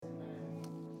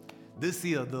This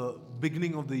year, the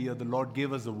beginning of the year, the Lord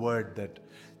gave us a word that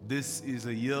this is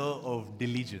a year of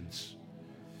diligence.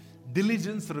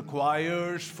 Diligence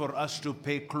requires for us to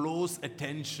pay close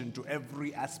attention to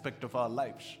every aspect of our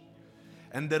lives.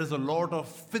 And there is a lot of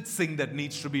fixing that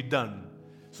needs to be done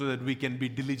so that we can be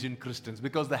diligent Christians.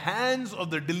 Because the hands of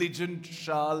the diligent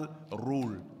shall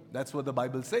rule. That's what the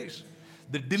Bible says.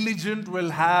 The diligent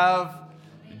will have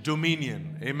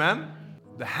dominion. Amen?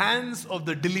 The hands of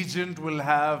the diligent will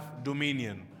have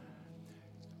dominion.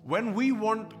 If we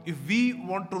want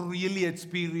to really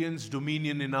experience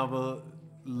dominion in our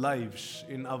lives,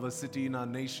 in our city, in our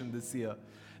nation this year,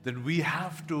 then we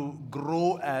have to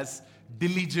grow as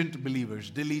diligent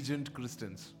believers, diligent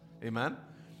Christians. Amen?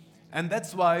 And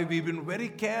that's why we've been very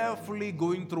carefully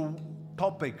going through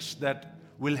topics that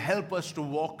will help us to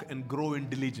walk and grow in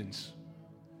diligence.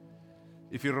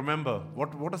 If you remember,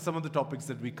 what are some of the topics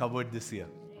that we covered this year?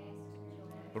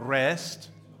 Rest,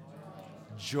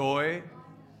 joy,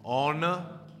 honor,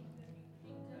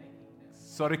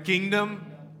 kingdom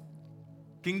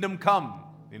come.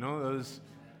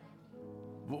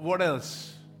 What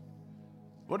else?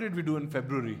 What did we do in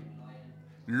February?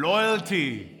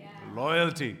 Loyalty.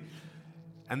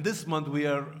 And this month we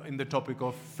are in the topic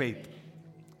of faith.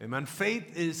 Amen.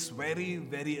 Faith is very,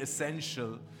 very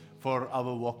essential for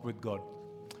our walk with God.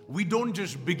 We don't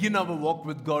just begin our walk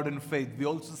with God in faith. We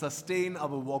also sustain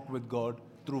our walk with God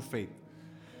through faith.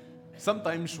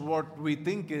 Sometimes what we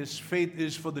think is faith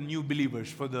is for the new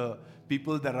believers, for the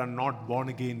people that are not born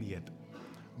again yet.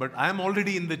 But I'm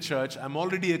already in the church. I'm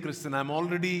already a Christian. I'm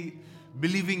already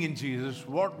believing in Jesus.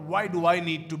 Why do I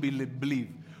need to believe?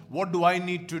 What do I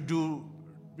need to do,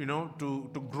 to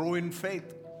grow in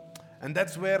faith? And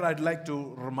that's where I'd like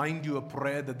to remind you a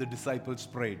prayer that the disciples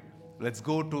prayed. Let's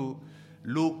go to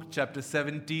Luke chapter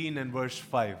 17 and verse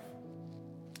 5.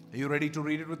 Are you ready to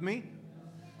read it with me?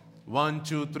 1,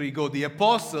 2, 3, go. The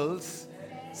apostles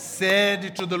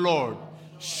said to the Lord,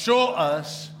 show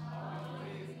us,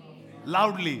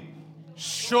 loudly,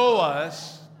 show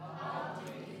us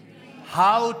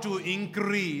how to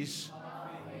increase.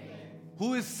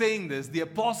 Who is saying this? The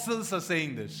apostles are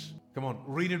saying this. Come on,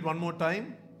 read it one more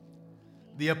time.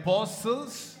 The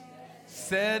apostles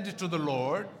said to the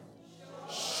Lord,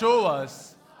 show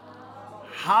us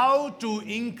how to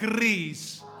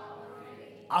increase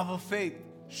our faith.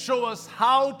 Show us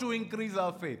how to increase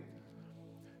our faith.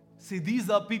 See, these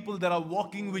are people that are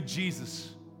walking with Jesus.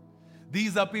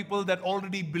 These are people that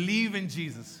already believe in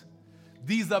Jesus.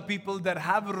 These are people that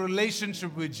have a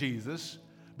relationship with Jesus.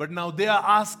 But now they are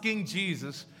asking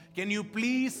Jesus, can you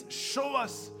please show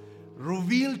us,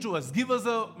 reveal to us, give us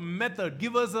a method,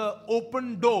 give us an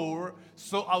open door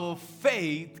so our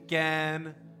faith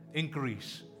can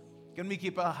increase. Can we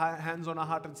keep our hands on our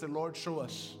heart and say, Lord, show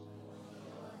us.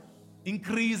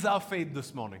 Increase our faith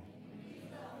this morning.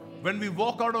 When we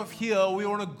walk out of here, we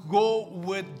want to go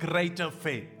with greater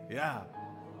faith. Yeah.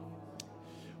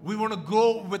 We want to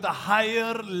go with a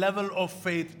higher level of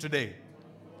faith today.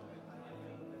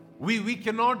 We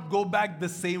cannot go back the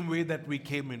same way that we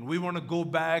came in. We want to go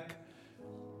back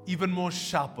even more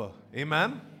sharper.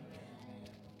 Amen?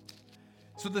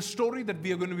 So the story that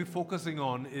we are going to be focusing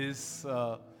on is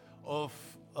of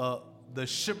the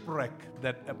shipwreck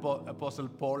that Apostle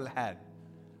Paul had.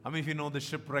 How many of you know the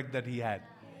shipwreck that he had?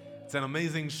 It's an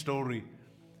amazing story.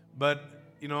 But,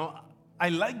 I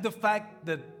like the fact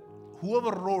that whoever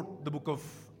wrote the book of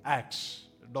Acts,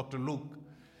 Dr. Luke,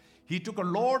 he took a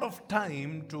lot of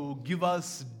time to give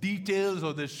us details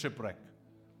of this shipwreck.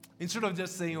 Instead of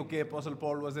just saying, okay, Apostle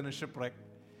Paul was in a shipwreck,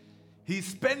 he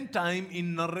spent time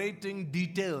in narrating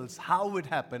details, how it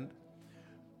happened,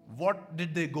 what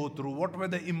did they go through, what were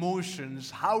the emotions,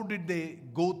 how did they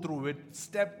go through it,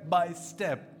 step by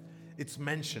step, it's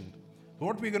mentioned.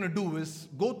 What we're going to do is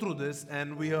go through this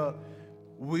and we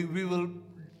will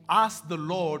ask the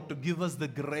Lord to give us the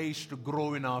grace to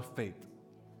grow in our faith.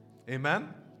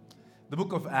 Amen? The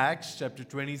book of Acts, chapter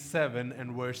 27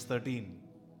 and verse 13.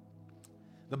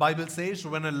 The Bible says,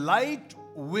 when a light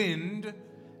wind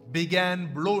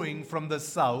began blowing from the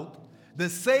south, the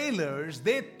sailors,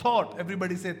 they thought,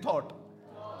 everybody say thought,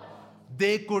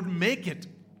 they could make it.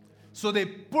 So they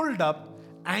pulled up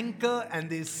anchor and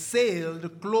they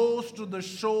sailed close to the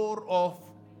shore of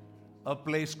a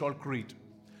place called Crete.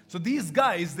 So these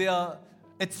guys, they are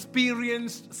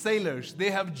experienced sailors.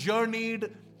 They have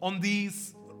journeyed on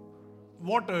these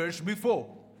waters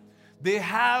before. They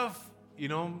have,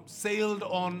 sailed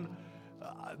on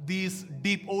these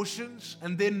deep oceans,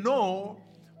 and they know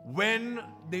when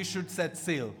they should set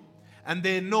sail. And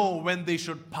they know when they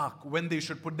should park, when they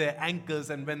should put their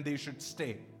anchors, and when they should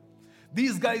stay.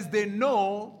 These guys, they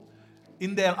know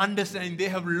in their understanding, they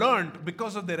have learned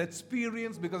because of their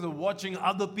experience, because of watching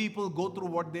other people go through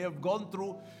what they have gone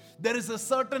through. There is a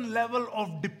certain level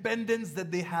of dependence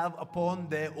that they have upon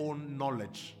their own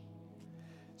knowledge.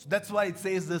 So that's why it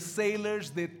says the sailors,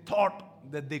 they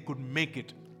thought that they could make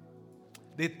it.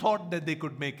 They thought that they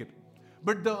could make it.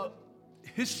 But the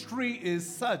history is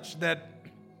such that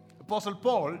Apostle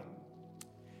Paul,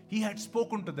 he had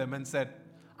spoken to them and said,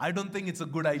 I don't think it's a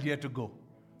good idea to go.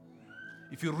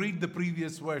 If you read the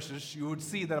previous verses, you would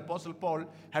see that Apostle Paul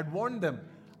had warned them,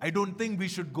 I don't think we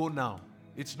should go now.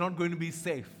 It's not going to be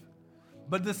safe.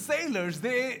 But the sailors,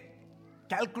 they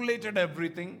calculated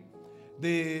everything.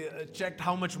 They checked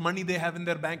how much money they have in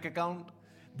their bank account.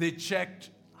 They checked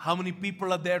how many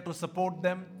people are there to support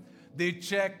them. They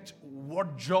checked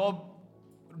what job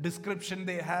description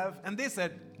they have. And they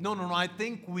said, no, I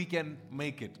think we can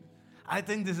make it. I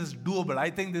think this is doable. I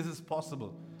think this is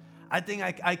possible. I think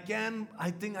I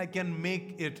can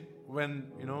make it when,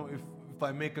 if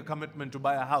I make a commitment to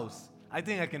buy a house. I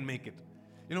think I can make it.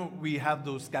 We have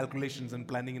those calculations and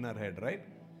planning in our head, right?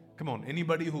 Come on,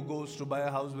 anybody who goes to buy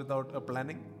a house without a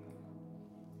planning?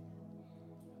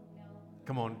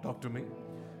 Come on, talk to me.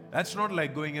 That's not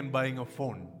like going and buying a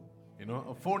phone.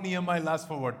 A phone EMI lasts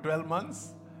for what, 12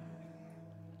 months?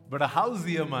 But a house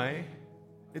EMI,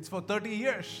 it's for 30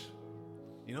 years.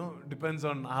 Depends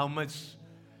on how much.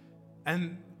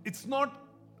 And it's not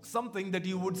something that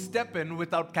you would step in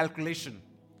without calculation.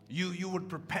 You would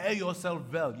prepare yourself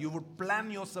well. You would plan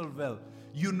yourself well.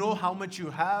 You know how much you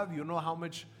have. You know how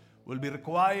much will be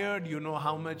required. You know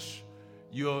how much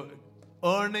you're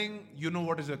earning. You know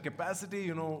what is your capacity.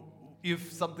 You know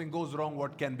if something goes wrong,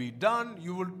 what can be done.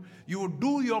 You would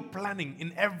do your planning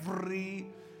in every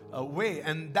way.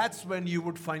 And that's when you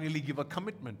would finally give a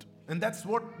commitment. And that's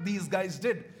what these guys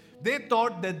did. They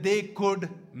thought that they could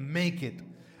make it.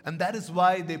 And that is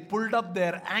why they pulled up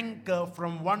their anchor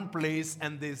from one place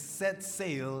and they set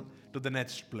sail to the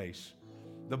next place.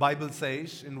 The Bible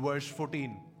says in verse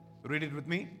 14, read it with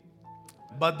me.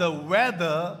 But the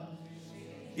weather,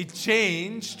 it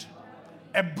changed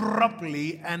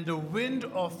abruptly, and the wind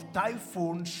of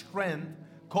typhoon strength,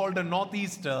 called a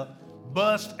northeaster,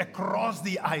 burst across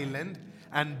the island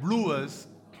and blew us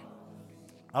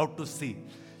out to sea.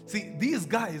 See, these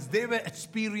guys, they were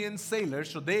experienced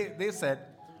sailors, so they said,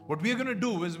 what we're going to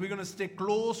do is we're going to stay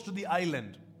close to the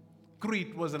island.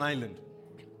 Crete was an island.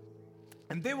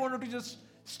 And they wanted to just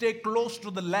stay close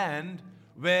to the land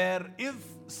where if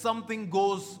something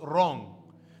goes wrong,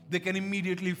 they can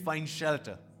immediately find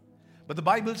shelter. But the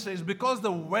Bible says because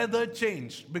the weather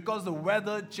changed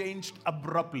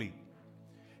abruptly,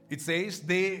 it says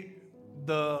the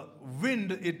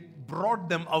wind, it brought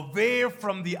them away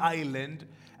from the island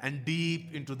and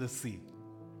deep into the sea.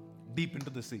 Deep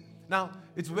into the sea. Now,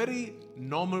 it's very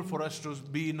normal for us to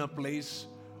be in a place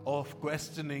of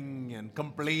questioning and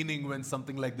complaining when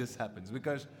something like this happens,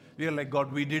 because we are like,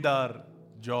 God, we did our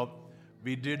job,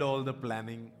 we did all the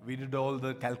planning, we did all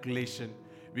the calculation,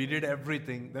 we did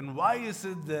everything. Then why is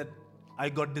it that I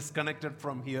got disconnected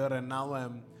from here and now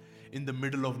I'm in the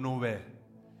middle of nowhere?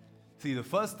 See, the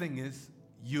first thing is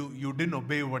you didn't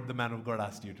obey what the man of God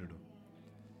asked you to do.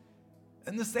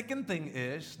 And the second thing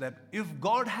is that if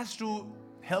God has to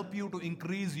help you to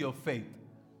increase your faith,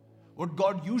 what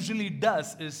God usually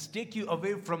does is take you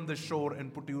away from the shore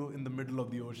and put you in the middle of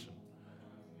the ocean.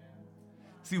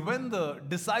 See, when the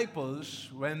disciples,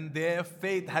 when their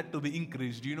faith had to be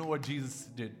increased, do you know what Jesus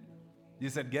did? He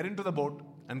said, get into the boat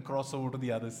and cross over to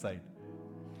the other side.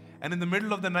 And in the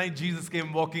middle of the night, Jesus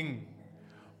came walking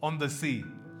on the sea.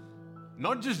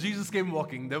 Not just Jesus came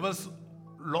walking, there was a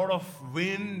lot of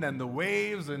wind and the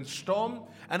waves and storm.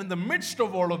 And in the midst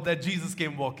of all of that, Jesus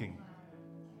came walking.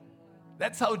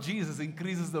 That's how Jesus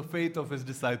increases the faith of his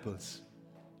disciples.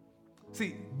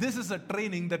 See, this is a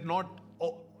training that not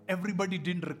everybody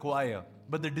didn't require.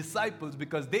 But the disciples,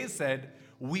 because they said,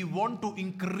 we want to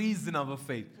increase in our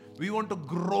faith, we want to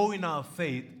grow in our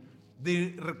faith,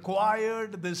 they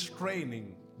required this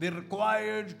training. They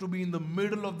required to be in the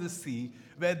middle of the sea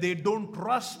where they don't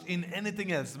trust in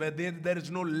anything else, where there is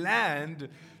no land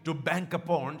to bank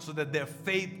upon so that their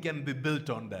faith can be built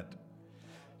on that.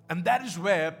 And that is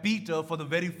where Peter, for the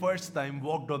very first time,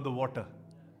 walked on the water.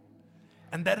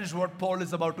 And that is what Paul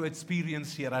is about to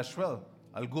experience here as well.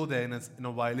 I'll go there in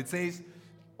a while. It says,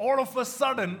 all of a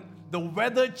sudden, the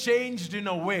weather changed in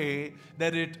a way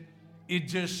that it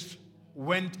just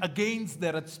went against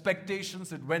their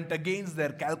expectations. It went against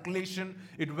their calculation.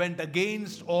 It went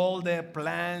against all their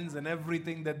plans and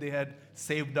everything that they had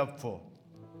saved up for.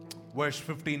 Verse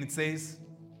 15, it says,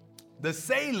 the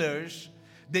sailors,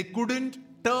 they couldn't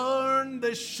turn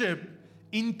the ship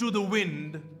into the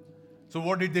wind. So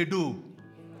what did they do?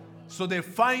 So they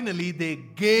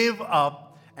gave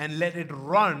up and let it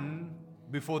run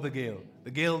before the gale.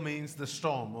 The gale means the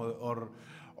storm or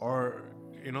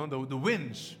the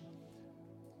winds.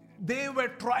 They were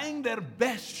trying their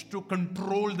best to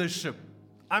control the ship.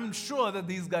 I'm sure that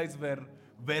these guys were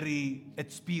very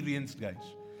experienced guys.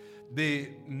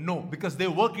 They know because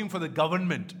they're working for the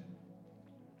government.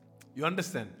 You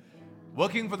understand?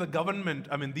 Working for the government,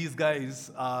 I mean, these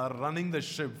guys are running the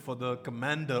ship for the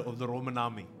commander of the Roman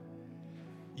army.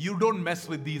 You don't mess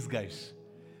with these guys.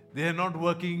 They are not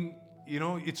working,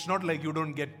 it's not like you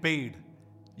don't get paid.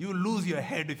 You lose your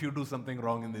head if you do something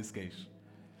wrong in this case.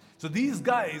 So these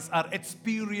guys are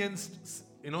experienced,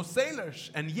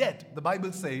 sailors. And yet, the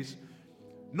Bible says,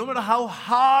 no matter how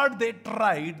hard they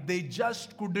tried, they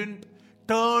just couldn't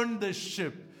turn the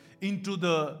ship into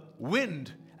the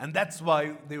wind. And that's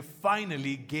why they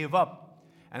finally gave up.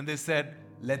 And they said,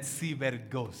 let's see where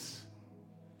it goes.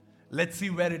 Let's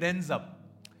see where it ends up.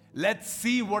 Let's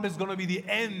see what is going to be the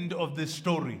end of this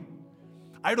story.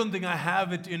 I don't think I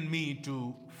have it in me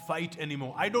to fight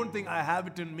anymore. I don't think I have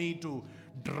it in me to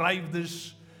drive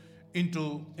this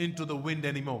into the wind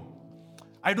anymore.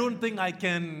 I don't think I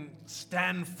can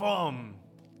stand firm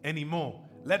anymore.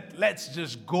 Let's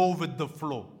just go with the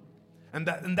flow. And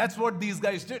that's what these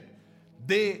guys did.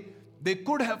 They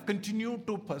could have continued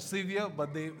to persevere,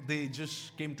 but they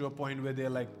just came to a point where they're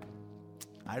like,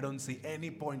 I don't see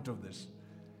any point of this.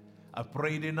 I've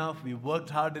prayed enough, we've worked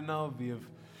hard enough, we have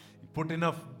put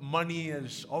enough money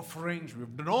as offerings,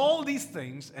 we've done all these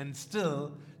things, and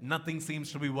still nothing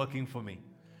seems to be working for me.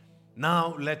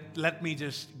 Now let me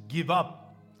just give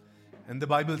up. And the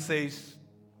Bible says,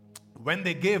 when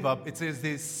they gave up, it says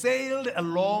they sailed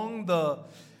along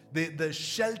the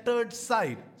sheltered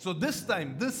side. So this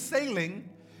time, this sailing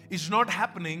is not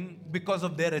happening because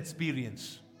of their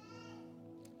experience.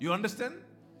 You understand?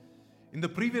 In the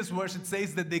previous verse, it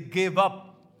says that they gave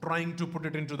up trying to put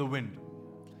it into the wind.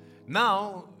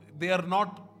 Now, they are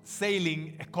not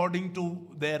sailing according to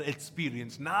their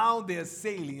experience. Now, they are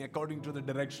sailing according to the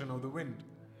direction of the wind.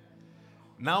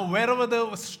 Now, wherever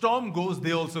the storm goes,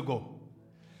 they also go.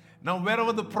 Now,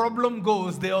 wherever the problem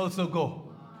goes, they also go.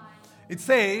 It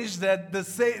says that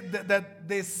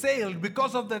they sailed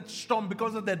because of that storm,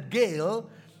 because of that gale.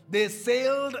 They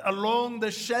sailed along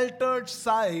the sheltered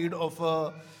side of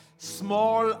a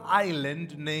small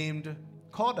island named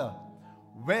Cauda,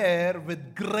 where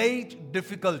with great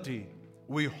difficulty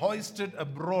we hoisted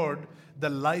abroad the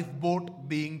lifeboat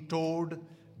being towed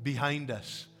behind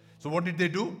us. So what did they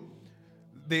do?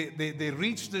 They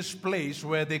reached this place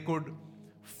where they could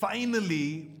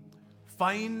finally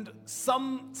find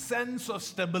some sense of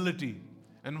stability.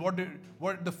 And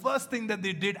what the first thing that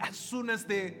they did as soon as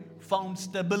they found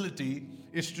stability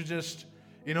is to just,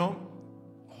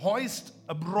 hoist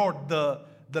abroad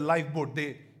the lifeboat.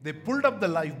 They pulled up the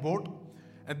lifeboat,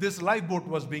 and this lifeboat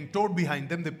was being towed behind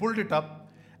them. They pulled it up,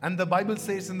 and the Bible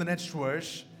says in the next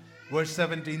verse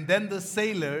 17, then the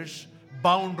sailors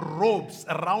bound ropes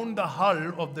around the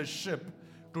hull of the ship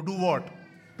to do what?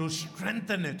 To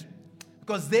strengthen it.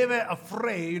 Because they were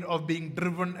afraid of being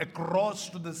driven across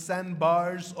to the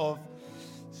sandbars of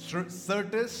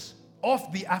Syrtis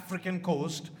off the African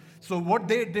coast. So what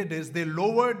they did is they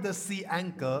lowered the sea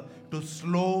anchor to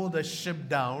slow the ship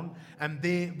down, and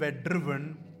they were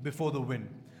driven before the wind.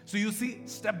 So you see,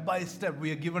 step by step,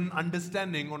 we are given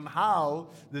understanding on how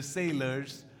the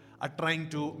sailors are trying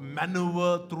to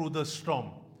maneuver through the storm.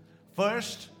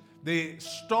 First, they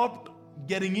stopped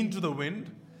getting into the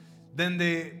wind. Then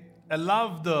they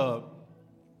allowed the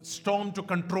storm to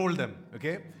control them.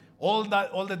 Okay, all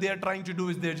that they are trying to do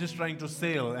is they're just trying to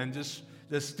sail and just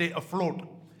stay afloat.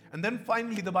 And then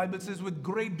finally, the Bible says, with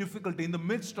great difficulty, in the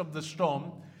midst of the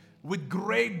storm, with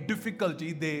great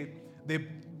difficulty, they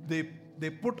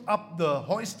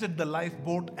hoisted the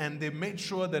lifeboat, and they made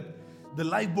sure that the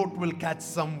lifeboat will catch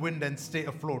some wind and stay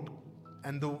afloat.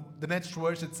 And the next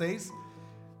verse, it says,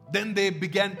 then they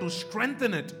began to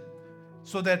strengthen it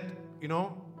so that,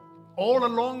 all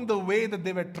along the way that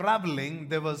they were traveling,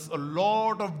 there was a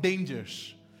lot of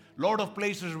dangers, a lot of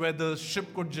places where the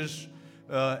ship could just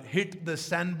hit the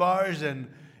sandbars and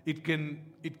it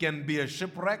can be a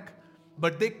shipwreck.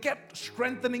 But they kept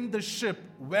strengthening the ship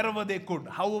wherever they could,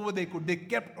 however they could. They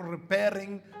kept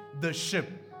repairing the ship.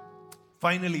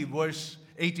 Finally, verse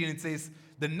 18, it says,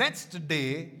 the next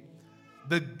day,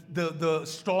 the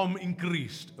storm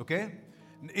increased, okay?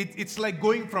 It's like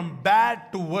going from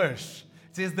bad to worse.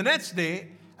 It says, the next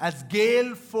day, as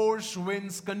gale force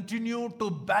winds continued to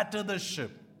batter the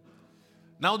ship.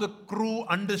 Now the crew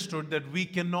understood that we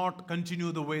cannot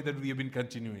continue the way that we have been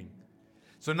continuing.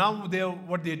 So now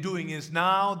what they're doing is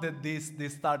now that they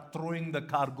start throwing the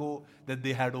cargo that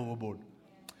they had overboard.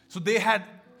 So they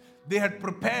had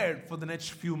prepared for the next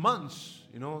few months.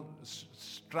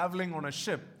 Traveling on a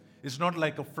ship is not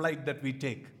like a flight that we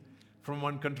take from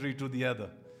one country to the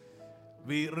other.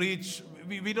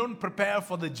 We don't prepare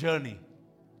for the journey.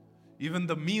 Even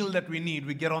the meal that we need,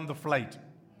 we get on the flight.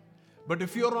 But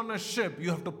if you're on a ship, you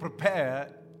have to prepare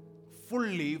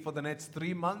fully for the next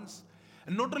 3 months.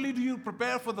 And not only do you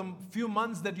prepare for the few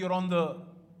months that you're on the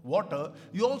water,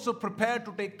 you also prepare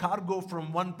to take cargo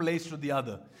from one place to the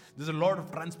other. There's a lot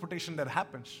of transportation that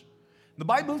happens. The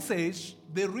Bible says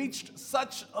they reached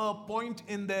such a point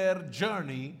in their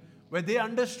journey where they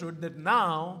understood that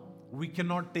now we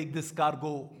cannot take this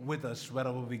cargo with us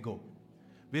wherever we go.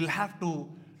 We'll have to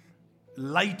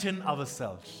lighten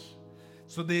ourselves.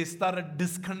 So they started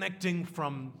disconnecting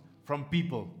from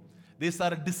people. They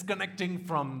started disconnecting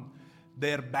from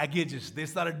their baggages. They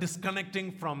started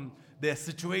disconnecting from their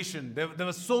situation. There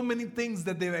were so many things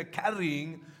that they were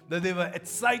carrying that they were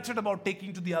excited about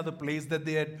taking to the other place that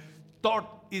they had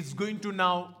thought is going to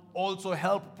now also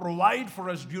help provide for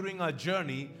us during our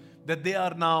journey, that they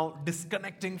are now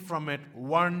disconnecting from it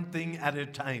one thing at a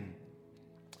time.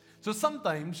 So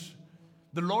sometimes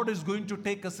the Lord is going to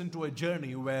take us into a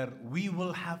journey where we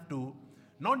will have to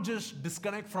not just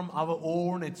disconnect from our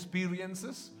own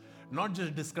experiences, not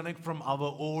just disconnect from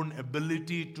our own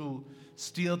ability to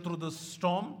steer through the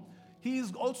storm. He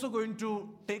is also going to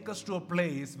take us to a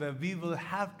place where we will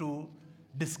have to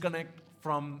disconnect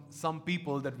from some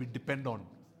people that we depend on,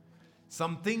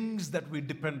 some things that we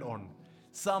depend on,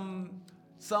 some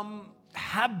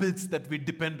habits that we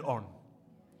depend on.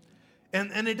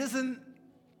 And it is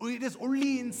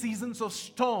only in seasons of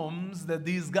storms that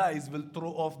these guys will throw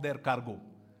off their cargo.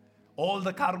 All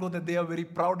the cargo that they are very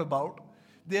proud about,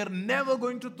 they are never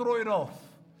going to throw it off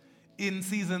in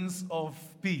seasons of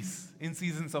peace, in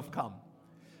seasons of calm.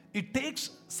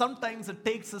 Sometimes it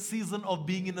takes a season of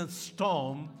being in a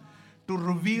storm to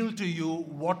reveal to you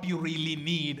what you really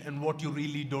need and what you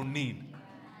really don't need.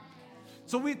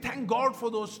 So we thank God for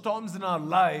those storms in our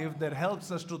life that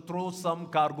helps us to throw some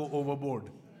cargo overboard.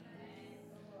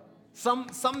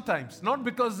 Sometimes, not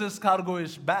because this cargo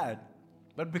is bad,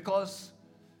 but because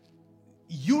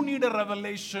you need a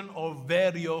revelation of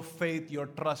where your faith, your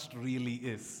trust really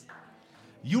is.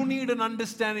 You need an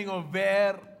understanding of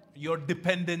where your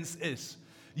dependence is.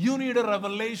 You need a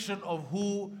revelation of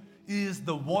who is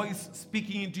the voice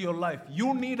speaking into your life.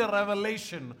 You need a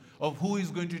revelation of who is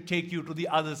going to take you to the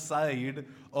other side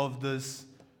of this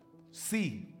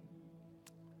sea.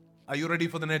 Are you ready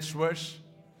for the next verse?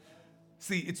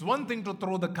 See, it's one thing to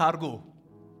throw the cargo,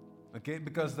 okay,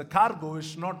 because the cargo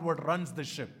is not what runs the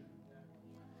ship.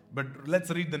 But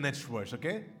let's read the next verse,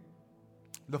 okay?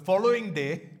 The following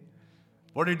day,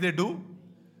 what did they do?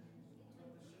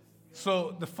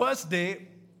 So the first day,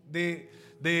 they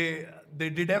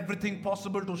did everything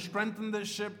possible to strengthen the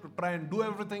ship, to try and do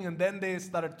everything, and then they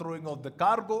started throwing out the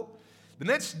cargo. The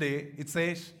next day, it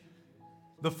says,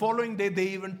 the following day, they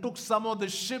even took some of the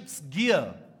ship's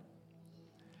gear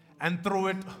and threw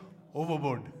it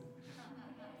overboard.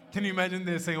 Can you imagine?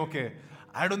 They're saying, okay,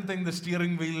 I don't think the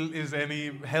steering wheel is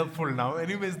any helpful now.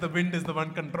 Anyways, the wind is the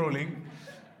one controlling.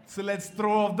 So let's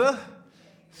throw off the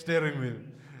steering wheel.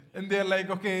 And they're like,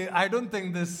 okay, I don't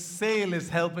think this sail is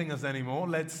helping us anymore.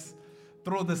 Let's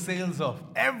throw the sails off.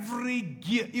 Every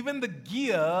gear, even the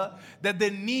gear that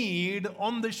they need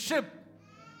on the ship.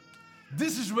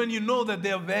 This is when you know that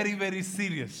they are very, very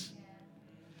serious.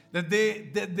 That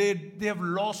they have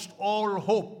lost all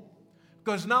hope.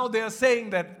 Because now they are saying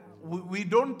that we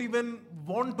don't even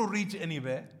want to reach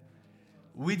anywhere.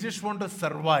 We just want to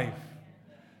survive.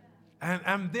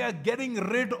 And they are getting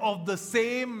rid of the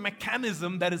same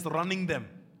mechanism that is running them,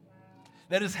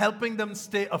 that is helping them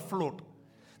stay afloat.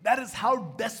 That is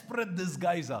how desperate these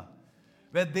guys are,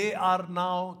 where they are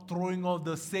now throwing off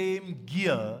the same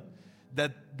gear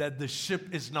that the ship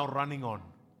is now running on.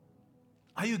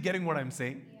 Are you getting what I'm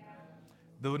saying? Yeah.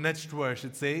 The next verse,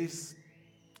 it says,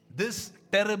 this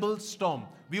terrible storm.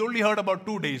 We only heard about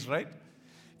 2 days, right?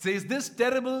 It says, this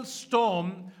terrible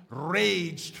storm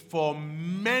raged for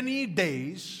many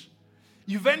days,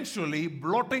 eventually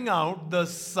blotting out the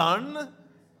sun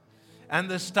and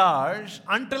the stars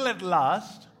until at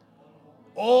last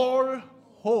all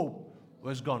hope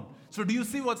was gone. So do you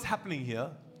see what's happening here?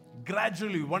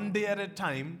 Gradually, one day at a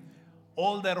time,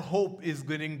 all their hope is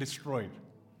getting destroyed.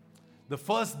 The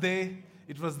first day,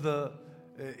 it was the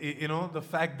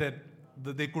fact that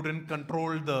they couldn't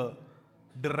control the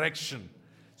direction.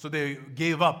 So they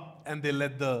gave up and they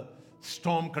let the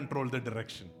storm control the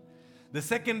direction. The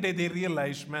second day they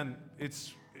realized, man,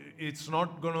 it's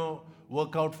not going to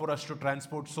work out for us to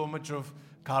transport so much of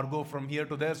cargo from here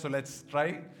to there, so let's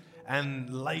try and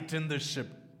lighten the ship,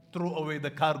 throw away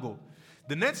the cargo.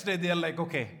 The next day they are like,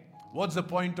 okay, what's the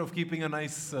point of keeping a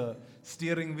nice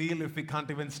steering wheel if we can't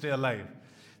even stay alive?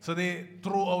 So they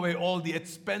throw away all the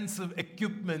expensive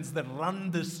equipments that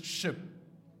run this ship.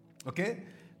 Okay?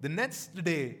 The next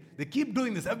day, they keep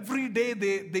doing this. Every day,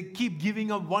 they keep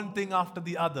giving up one thing after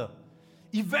the other.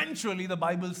 Eventually, the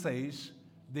Bible says,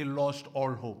 they lost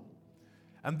all hope.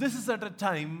 And this is at a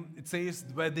time, it says,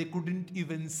 where they couldn't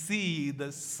even see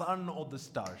the sun or the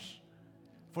stars.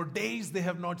 For days, they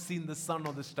have not seen the sun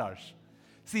or the stars.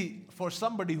 See, for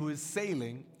somebody who is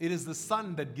sailing, it is the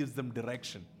sun that gives them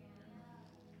direction.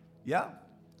 Yeah?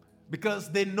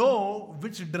 Because they know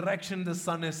which direction the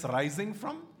sun is rising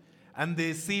from, and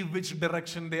they see which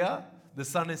direction the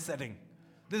sun is setting.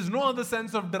 There's no other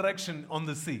sense of direction on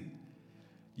the sea.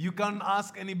 You can't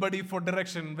ask anybody for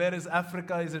direction. Where is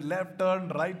Africa? Is it left turn,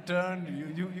 right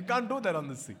turn? You can't do that on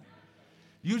the sea.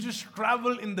 You just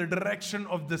travel in the direction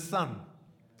of the sun.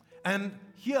 And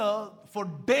here, for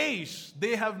days,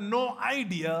 they have no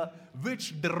idea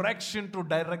which direction to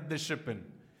direct the ship in.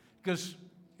 Because,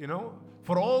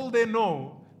 for all they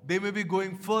know, they may be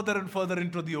going further and further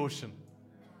into the ocean.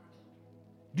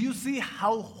 Do you see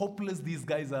how hopeless these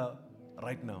guys are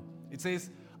right now? It says,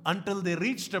 until they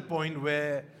reached a point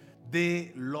where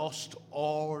they lost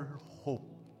all hope.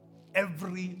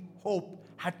 Every hope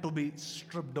had to be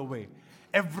stripped away.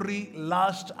 Every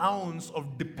last ounce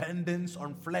of dependence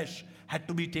on flesh had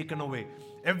to be taken away.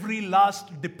 Every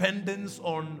last dependence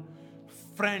on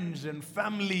friends and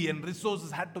family and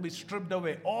resources had to be stripped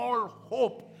away. All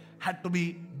hope had to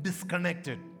be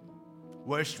disconnected.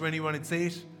 Verse 21, it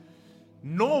says,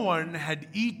 no one had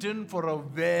eaten for a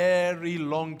very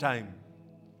long time.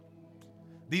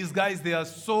 These guys, they are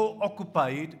so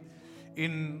occupied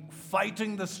in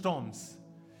fighting the storms,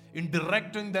 in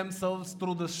directing themselves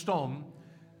through the storm,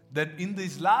 that in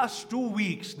these last 2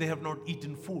 weeks, they have not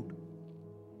eaten food.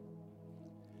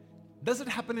 Does it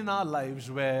happen in our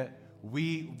lives where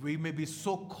we may be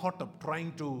so caught up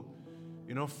trying to,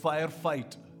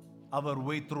 firefight our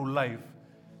way through life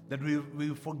that we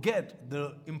forget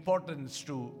the importance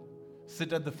to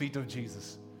sit at the feet of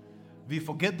Jesus. We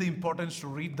forget the importance to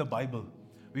read the Bible.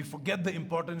 We forget the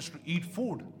importance to eat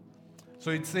food.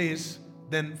 So it says,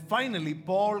 then finally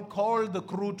Paul called the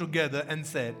crew together and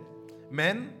said,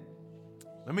 men,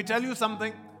 let me tell you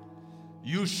something.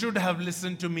 You should have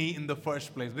listened to me in the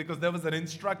first place, because there was an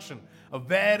instruction, a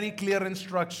very clear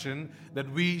instruction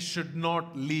that we should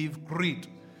not leave Crete.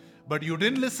 But you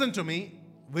didn't listen to me,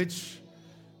 which,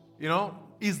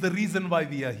 is the reason why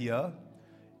we are here.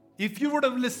 If you would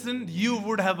have listened, you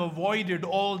would have avoided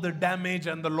all the damage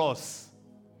and the loss.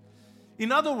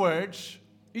 In other words,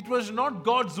 it was not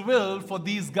God's will for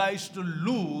these guys to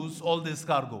lose all this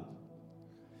cargo.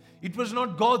 It was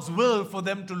not God's will for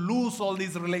them to lose all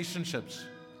these relationships.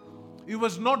 It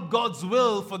was not God's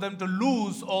will for them to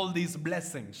lose all these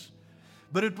blessings.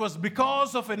 But it was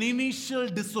because of an initial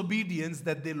disobedience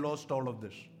that they lost all of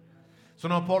this. So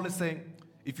now Paul is saying,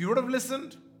 if you would have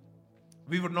listened,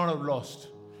 we would not have lost.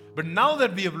 But now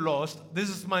that we have lost, this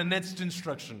is my next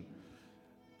instruction.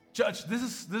 Church,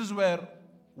 this is where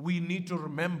we need to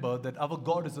remember that our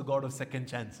God is a God of second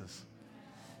chances.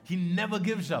 He never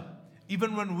gives up.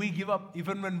 Even when we give up,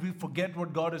 even when we forget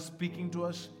what God is speaking to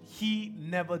us, He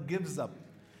never gives up.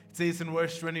 It says in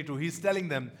verse 22, He's telling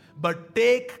them, but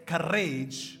take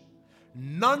courage,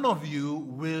 none of you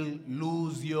will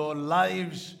lose your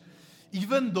lives,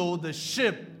 even though the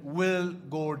ship will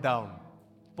go down.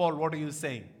 Paul, what are you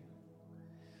saying?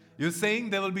 You're saying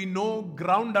there will be no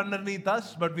ground underneath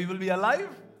us, but we will be alive?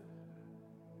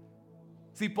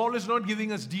 See, Paul is not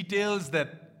giving us details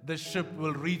that the ship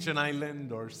will reach an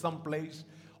island or someplace.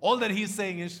 All that he's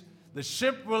saying is the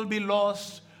ship will be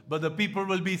lost, but the people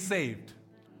will be saved.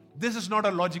 This is not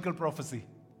a logical prophecy.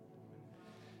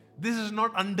 This is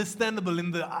not understandable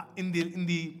in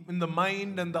the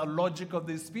mind and the logic of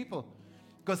these people.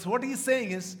 Because what he's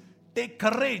saying is, take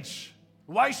courage.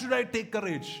 Why should I take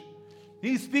courage?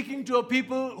 He's speaking to a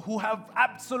people who have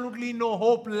absolutely no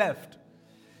hope left.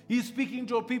 He's speaking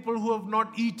to a people who have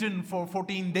not eaten for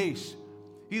 14 days.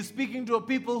 He's speaking to a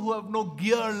people who have no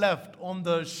gear left on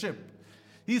the ship.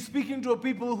 He's speaking to a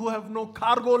people who have no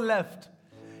cargo left.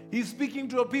 He's speaking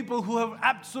to a people who have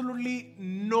absolutely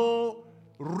no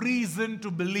reason to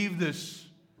believe this.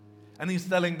 And he's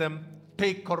telling them,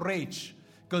 take courage,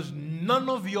 because none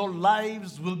of your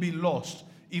lives will be lost,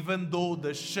 even though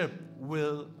the ship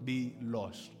will be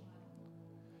lost.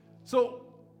 So,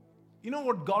 you know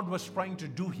what God was trying to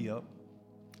do here?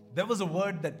 there was a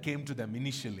word that came to them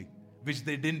initially, which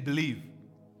they didn't believe,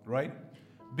 right?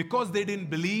 Because they didn't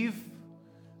believe,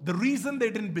 the reason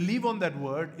they didn't believe on that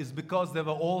word is because there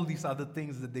were all these other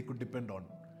things that they could depend on.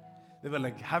 They were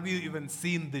like, have you even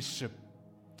seen this ship?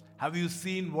 Have you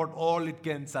seen what all it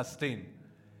can sustain?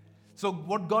 So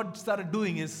what God started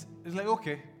doing is like,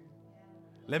 okay,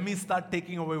 let me start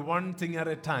taking away one thing at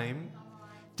a time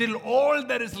till all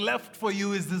that is left for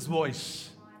you is this voice.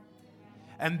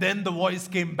 And then the voice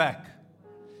came back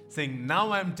saying,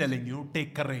 now I'm telling you,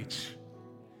 take courage.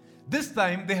 This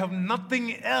time they have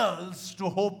nothing else to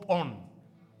hope on.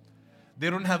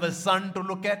 They don't have a sun to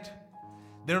look at.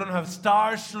 They don't have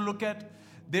stars to look at.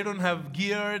 They don't have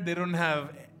gear. They don't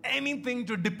have anything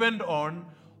to depend on.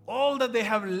 All that they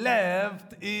have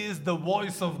left is the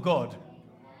voice of God.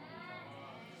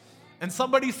 And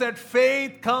somebody said,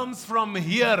 faith comes from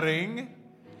hearing,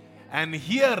 and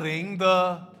hearing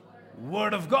the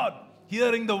word of God,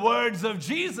 hearing the words of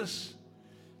Jesus.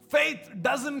 Faith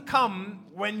doesn't come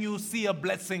when you see a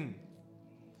blessing.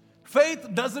 Faith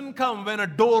doesn't come when a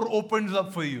door opens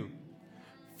up for you.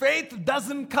 Faith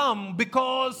doesn't come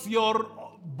because your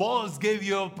boss gave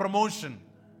you a promotion.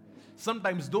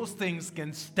 Sometimes those things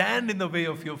can stand in the way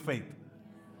of your faith.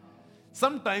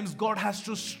 Sometimes God has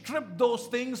to strip those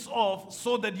things off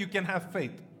so that you can have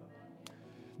faith.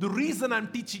 The reason I'm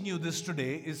teaching you this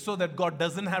today is so that God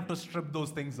doesn't have to strip those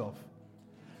things off.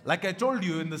 Like I told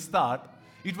you in the start,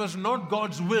 it was not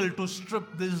God's will to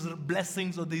strip these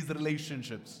blessings or these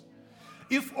relationships.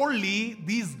 If only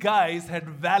these guys had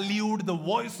valued the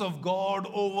voice of God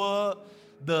over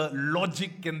the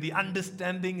logic and the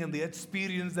understanding and the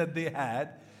experience that they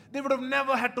had, they would have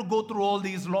never had to go through all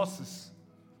these losses.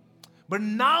 But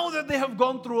now that they have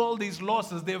gone through all these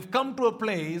losses, they have come to a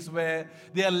place where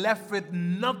they are left with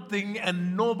nothing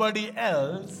and nobody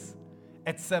else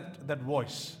except that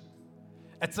voice.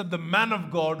 Except the man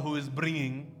of God who is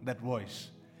bringing that voice.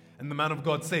 And the man of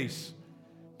God says,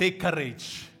 take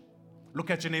courage. Look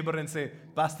at your neighbor and say,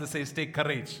 Pastor says, take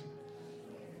courage.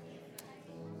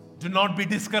 Do not be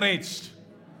discouraged.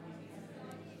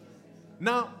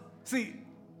 Now, see,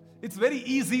 it's very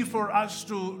easy for us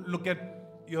to look at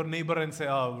your neighbor and say,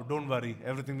 oh, don't worry,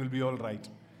 everything will be all right.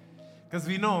 Because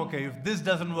we know, okay, if this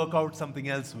doesn't work out, something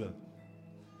else will.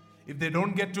 If they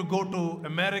don't get to go to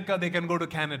America, they can go to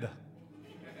Canada.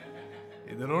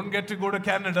 If they don't get to go to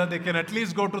Canada, they can at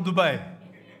least go to Dubai.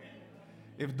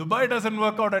 If Dubai doesn't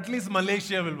work out, at least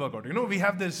Malaysia will work out. You know, we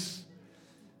have this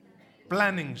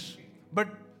plannings. But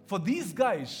for these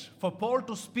guys, for Paul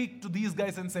to speak to these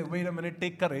guys and say, wait a minute,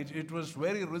 take courage, it was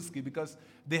very risky because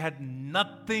they had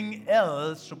nothing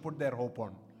else to put their hope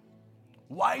on.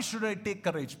 Why should I take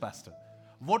courage, Pastor?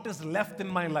 What is left in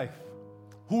my life?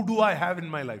 Who do I have in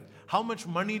my life? How much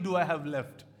money do I have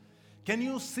left? Can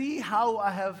you see how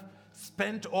I have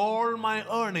spent all my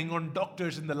earning on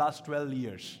doctors in the last 12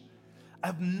 years? I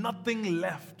have nothing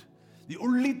left. The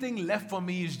only thing left for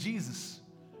me is Jesus.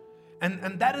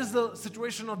 And that is the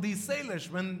situation of these sailors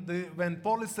when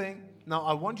Paul is saying, now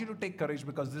I want you to take courage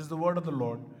because this is the word of the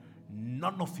Lord.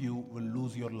 None of you will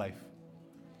lose your life.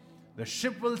 The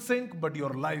ship will sink, but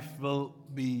your life will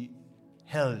be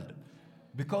held.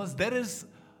 Because there is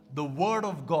the word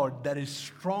of God that is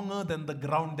stronger than the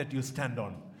ground that you stand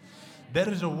on. There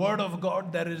is a word of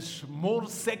God that is more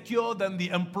secure than the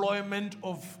employment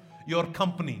of your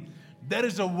company. There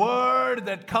is a word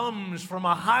that comes from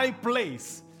a high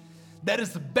place that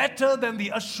is better than the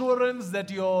assurance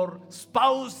that your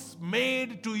spouse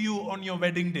made to you on your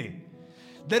wedding day.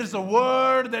 There is a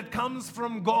word that comes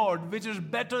from God which is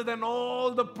better than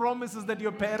all the promises that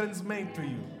your parents made to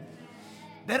you.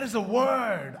 There is a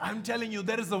word, I'm telling you,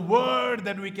 there is a word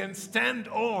that we can stand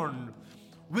on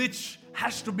which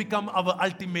has to become our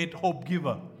ultimate hope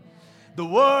giver. The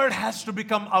word has to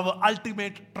become our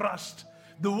ultimate trust.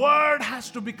 The word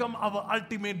has to become our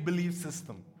ultimate belief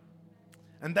system.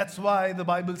 And that's why the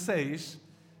Bible says,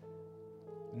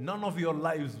 none of your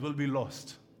lives will be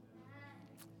lost.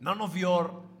 None of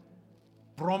your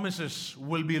promises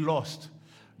will be lost.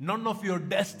 None of your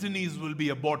destinies will be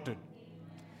aborted.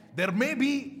 There may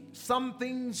be some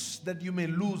things that you may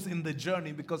lose in the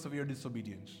journey because of your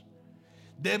disobedience.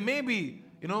 There may be,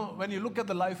 when you look at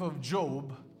the life of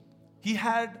Job, he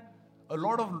had a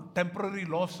lot of temporary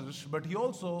losses, but he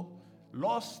also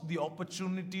lost the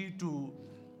opportunity to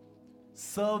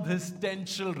serve his 10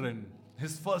 children,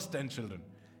 his first 10 children.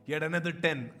 He had another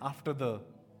 10 after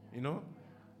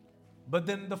But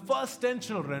then the first 10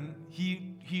 children,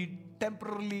 he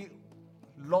temporarily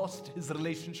lost his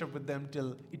relationship with them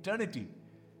till eternity.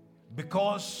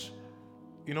 Because,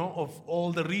 of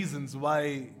all the reasons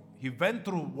why he went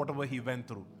through whatever he went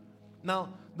through.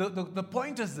 Now, the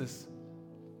point is this.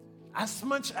 As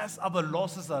much as our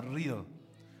losses are real,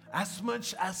 as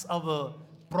much as our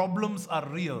problems are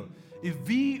real, if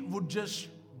we would just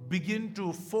begin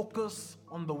to focus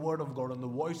on the Word of God, on the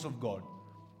voice of God,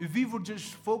 if we would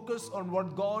just focus on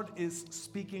what God is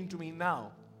speaking to me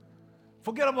now,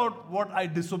 forget about what I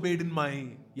disobeyed in my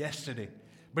yesterday.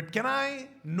 But can I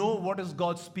know what is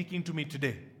God speaking to me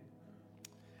today?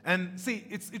 And see,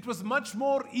 it was much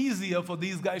more easier for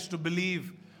these guys to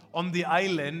believe on the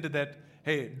island that,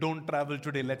 hey, don't travel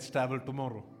today, let's travel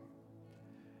tomorrow,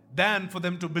 than for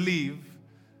them to believe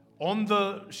on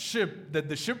the ship that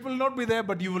the ship will not be there,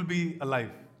 but you will be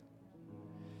alive.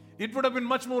 It would have been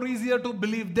much more easier to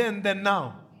believe then than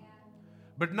now.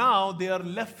 But now they are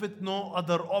left with no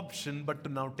other option but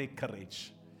to now take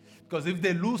courage. Because if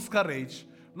they lose courage,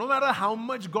 no matter how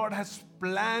much God has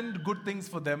planned good things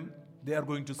for them, they are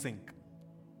going to sink.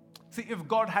 See, if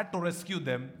God had to rescue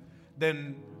them,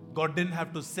 then God didn't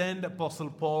have to send Apostle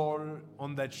Paul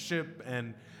on that ship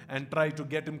and try to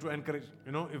get him to encourage.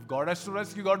 If God has to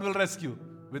rescue, God will rescue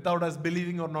without us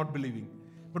believing or not believing.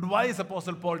 But why is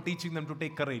Apostle Paul teaching them to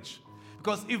take courage?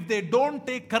 Because if they don't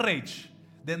take courage,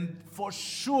 then for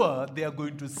sure they are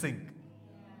going to sink.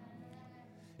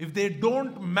 If they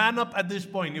don't man up at this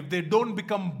point, if they don't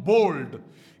become bold,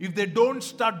 if they don't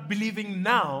start believing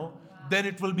now, then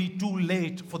it will be too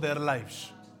late for their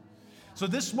lives. So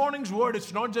this morning's word,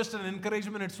 it's not just an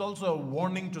encouragement, it's also a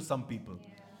warning to some people.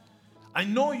 I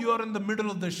know you are in the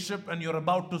middle of the ship and you're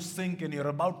about to sink and you're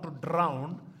about to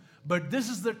drown, but this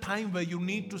is the time where you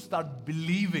need to start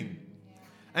believing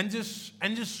and just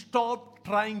stop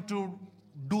trying to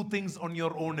do things on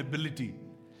your own ability.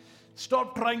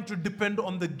 Stop trying to depend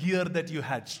on the gear that you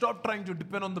had. Stop trying to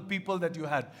depend on the people that you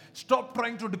had. Stop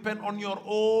trying to depend on your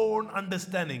own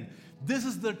understanding. This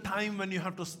is the time when you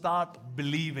have to start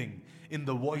believing in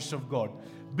the voice of God.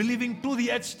 Believing to the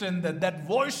extent that that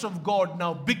voice of God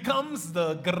now becomes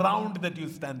the ground that you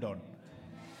stand on.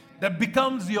 That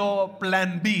becomes your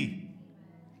plan B.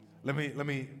 Let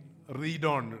me read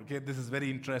on. Okay, this is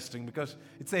very interesting because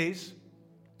it says,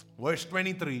 verse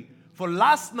 23, for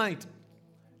last night,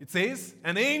 it says,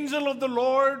 an angel of the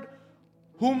Lord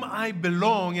whom I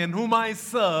belong and whom I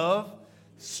serve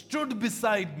stood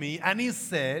beside me, and he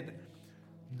said,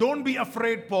 don't be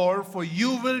afraid, Paul, for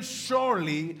you will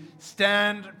surely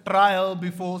stand trial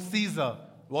before Caesar.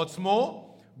 What's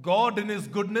more, God in his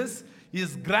goodness, he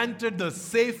has granted the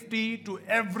safety to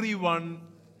everyone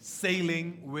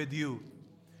sailing with you.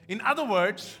 In other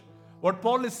words, what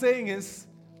Paul is saying is,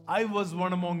 I was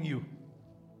one among you.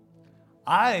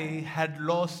 I had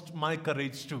lost my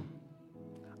courage too.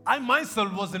 I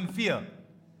myself was in fear.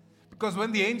 Because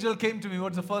when the angel came to me,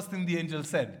 what's the first thing the angel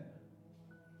said?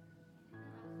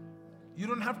 You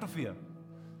don't have to fear.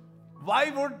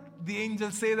 Why would the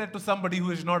angel say that to somebody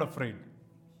who is not afraid?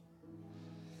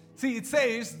 See, it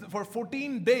says for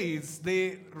 14 days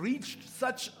they reached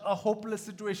such a hopeless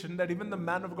situation that even the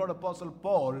man of God, Apostle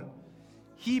Paul,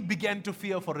 he began to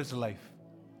fear for his life.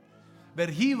 Where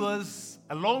he was,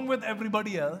 along with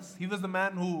everybody else, he was the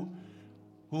man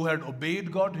who had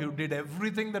obeyed God, who did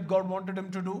everything that God wanted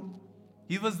him to do.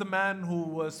 He was the man who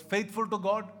was faithful to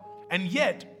God. And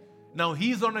yet, now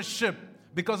he's on a ship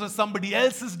because of somebody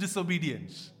else's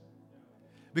disobedience,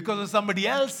 because of somebody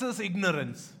else's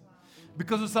ignorance,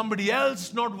 because of somebody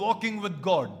else not walking with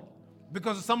God,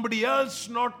 because of somebody else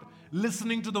not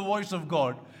listening to the voice of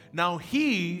God. Now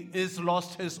he is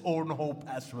lost his own hope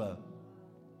as well.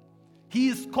 He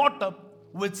is caught up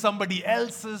with somebody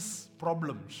else's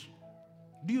problems.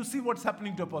 Do you see what's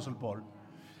happening to Apostle Paul?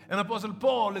 And Apostle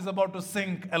Paul is about to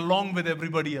sink along with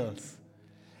everybody else.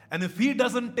 And if he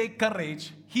doesn't take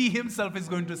courage, he himself is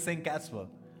going to sink as well.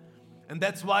 And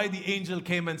that's why the angel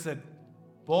came and said,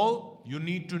 Paul, you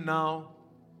need to now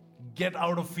get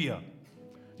out of fear.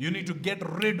 You need to get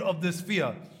rid of this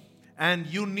fear. And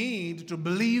you need to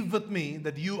believe with me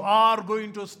that you are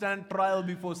going to stand trial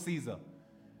before Caesar.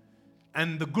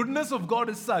 And the goodness of God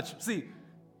is such. See,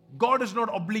 God is not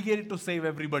obligated to save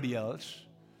everybody else.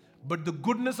 But the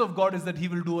goodness of God is that he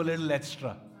will do a little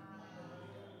extra.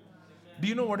 Do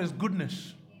you know what is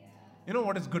goodness? You know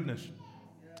what is goodness?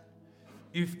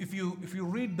 If you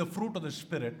read the fruit of the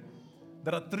Spirit,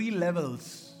 there are 3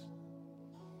 levels.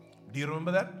 Do you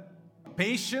remember that?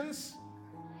 Patience,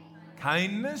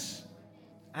 kindness,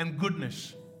 and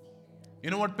goodness.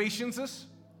 You know what patience is?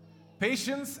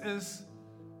 Patience is,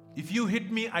 if you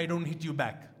hit me, I don't hit you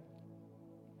back.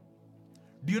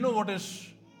 Do you know what is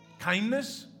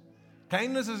kindness?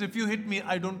 Kindness is, if you hit me,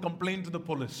 I don't complain to the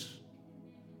police.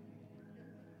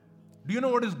 Do you know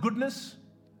what is goodness?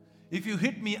 If you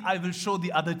hit me, I will show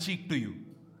the other cheek to you.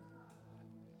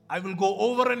 I will go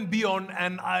over and beyond,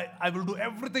 and I will do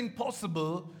everything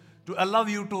possible to allow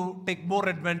you to take more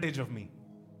advantage of me.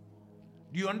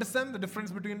 Do you understand the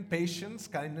difference between patience,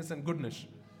 kindness, and goodness?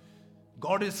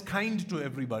 God is kind to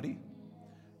everybody.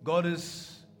 God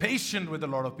is patient with a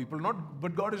lot of people,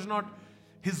 but God is not,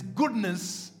 His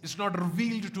goodness is not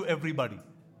revealed to everybody.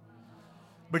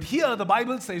 But here the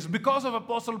Bible says, because of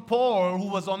Apostle Paul who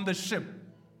was on the ship,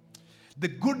 the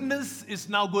goodness is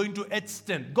now going to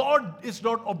extend. God is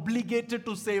not obligated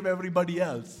to save everybody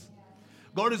else.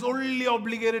 God is only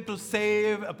obligated to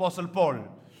save Apostle Paul.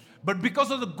 But because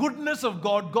of the goodness of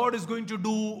God, God is going to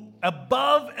do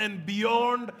above and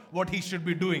beyond what He should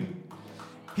be doing.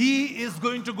 He is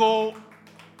going to go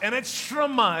an extra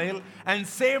mile and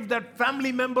save that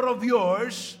family member of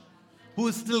yours who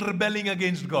is still rebelling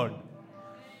against God.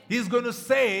 He's going to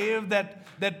save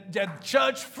that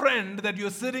church friend that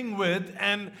you're sitting with,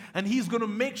 and He's going to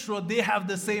make sure they have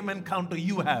the same encounter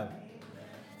you have.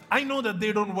 I know that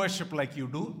they don't worship like you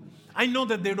do. I know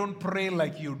that they don't pray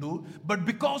like you do. But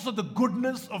because of the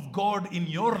goodness of God in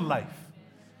your life,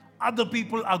 other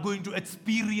people are going to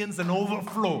experience an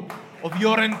overflow of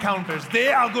your encounters.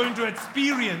 They are going to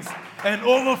experience an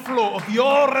overflow of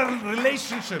your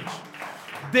relationships.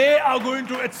 They are going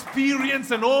to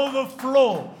experience an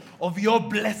overflow of your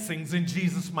blessings in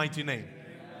Jesus' mighty name.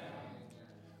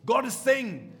 God is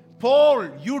saying, Paul,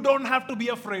 you don't have to be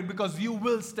afraid because you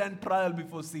will stand trial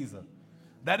before Caesar.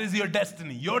 That is your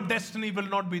destiny. Your destiny will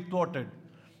not be thwarted.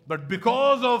 But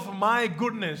because of my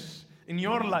goodness in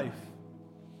your life,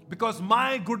 because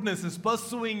my goodness is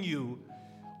pursuing you,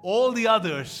 all the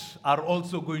others are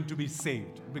also going to be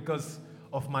saved because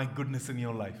of my goodness in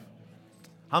your life.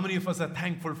 How many of us are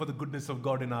thankful for the goodness of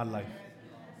God in our life?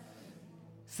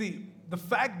 See, the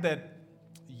fact that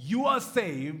you are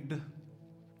saved,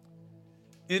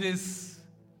 it is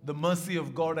the mercy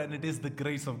of God and it is the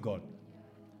grace of God.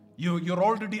 You're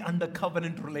already under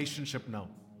covenant relationship now.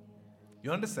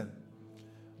 You understand?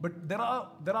 But there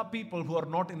are people who are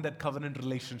not in that covenant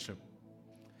relationship.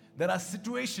 There are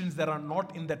situations that are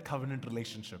not in that covenant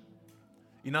relationship.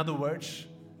 In other words,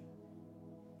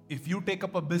 if you take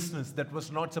up a business that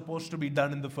was not supposed to be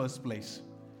done in the first place,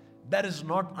 that is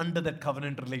not under that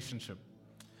covenant relationship.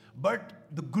 But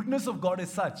the goodness of God is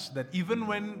such that even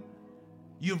when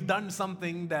you've done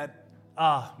something that,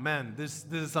 this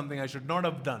is something I should not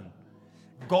have done,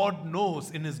 God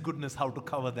knows in His goodness how to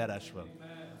cover that as well.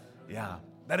 Yeah,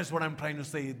 that is what I'm trying to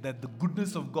say, that the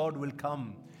goodness of God will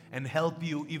come and help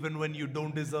you even when you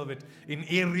don't deserve it, in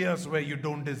areas where you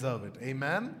don't deserve it.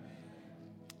 Amen?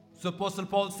 So Apostle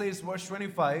Paul says, verse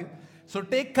 25, so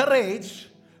take courage,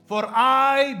 for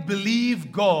I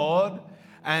believe God,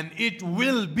 and it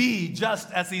will be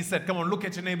just as He said. Come on, look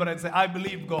at your neighbor and say, I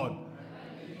believe God.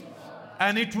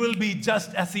 And it will be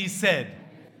just as He said.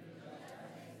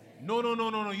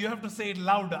 No. You have to say it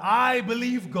louder. I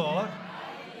believe God.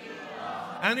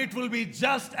 And it will be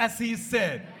just as He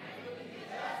said.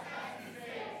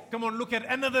 Come on, look at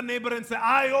another neighbor and say,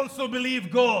 I also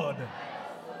believe God.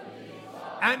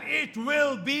 And it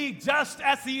will be just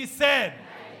as He said.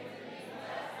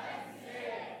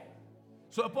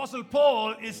 So Apostle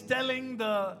Paul is telling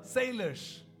the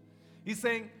sailors, he's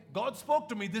saying, God spoke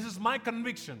to me. This is my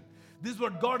conviction. This is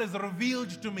what God has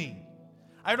revealed to me.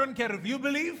 I don't care if you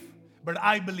believe, but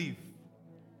I believe.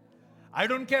 I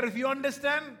don't care if you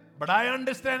understand, but I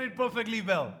understand it perfectly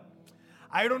well.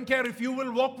 I don't care if you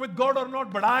will walk with God or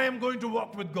not, but I am going to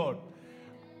walk with God.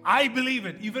 I believe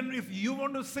it. Even if you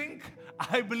want to sink,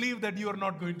 I believe that you are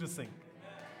not going to sink.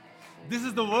 This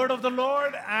is the word of the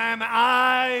Lord, and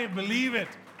I believe it.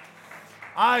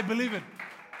 I believe it.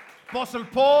 Apostle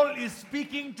Paul is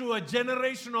speaking to a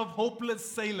generation of hopeless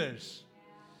sailors.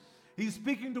 He's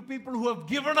speaking to people who have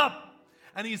given up.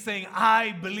 And he's saying,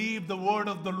 I believe the word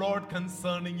of the Lord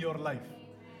concerning your life.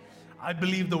 I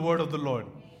believe the word of the Lord.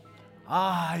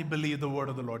 I believe the word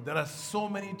of the Lord. There are so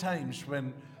many times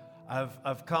when I've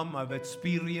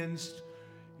experienced,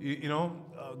 a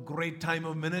great time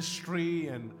of ministry,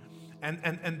 and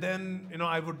then,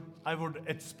 I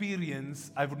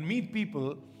would meet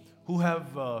people who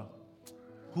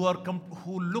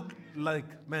look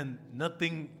like, man,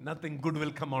 nothing good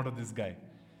will come out of this guy.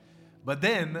 But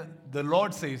then the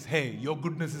Lord says, hey, your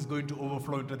goodness is going to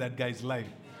overflow into that guy's life.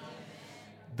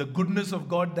 The goodness of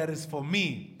God that is for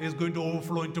me is going to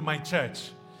overflow into my church.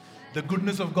 The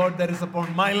goodness of God that is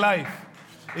upon my life,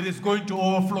 it is going to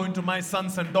overflow into my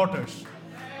sons and daughters.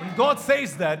 When God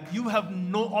says that, you have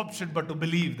no option but to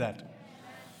believe that.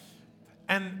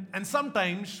 And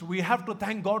sometimes we have to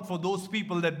thank God for those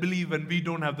people that believe when we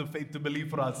don't have the faith to believe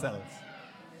for ourselves.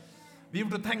 We have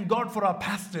to thank God for our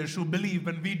pastors who believe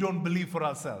when we don't believe for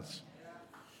ourselves.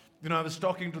 I was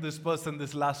talking to this person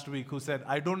this last week who said,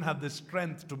 I don't have the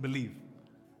strength to believe.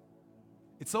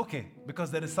 It's okay, because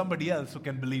there is somebody else who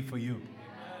can believe for you.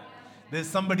 There's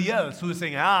somebody else who is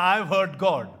saying, I've heard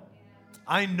God.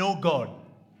 I know God.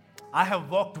 I have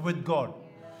walked with God.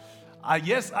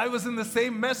 Yes, I was in the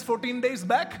same mess 14 days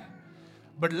back,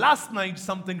 but last night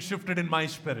something shifted in my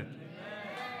spirit.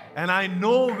 And I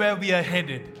know where we are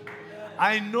headed.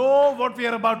 I know what we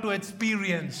are about to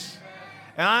experience.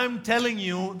 And I'm telling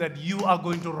you that you are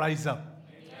going to rise up.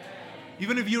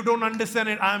 Even if you don't understand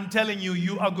it, I'm telling you,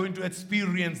 you are going to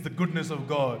experience the goodness of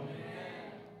God.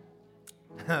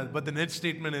 But the next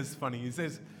statement is funny. He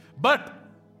says, but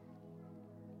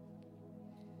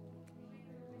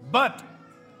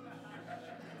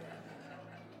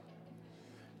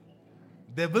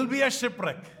there will be a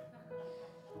shipwreck.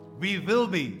 We will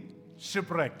be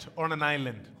shipwrecked on an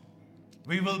island.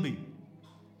 We will be.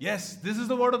 Yes, this is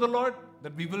the word of the Lord,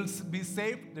 that we will be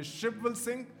saved. The ship will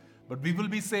sink, but we will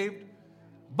be saved.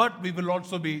 But we will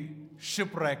also be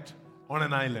shipwrecked on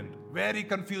an island. Very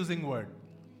confusing word.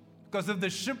 Because if the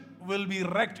ship will be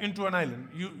wrecked into an island,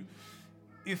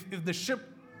 if the ship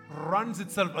runs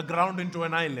itself aground into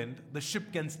an island, the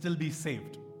ship can still be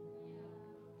saved.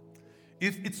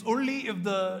 It's only if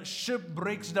the ship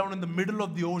breaks down in the middle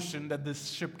of the ocean that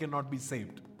this ship cannot be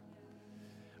saved.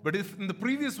 But if in the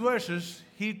previous verses,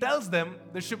 he tells them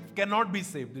the ship cannot be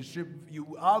saved. The ship,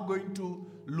 you are going to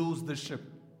lose the ship.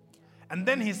 And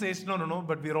then he says, no,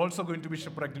 but we're also going to be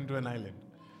shipwrecked into an island.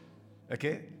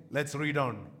 Okay, let's read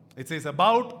on. It says,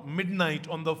 about midnight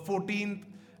on the 14th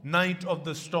night of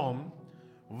the storm,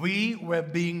 we were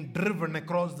being driven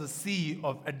across the sea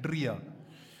of Adria.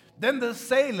 Then the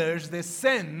sailors, they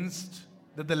sensed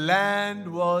that the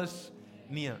land was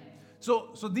near.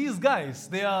 So these guys,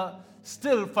 they are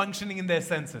still functioning in their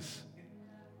senses.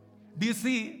 Do you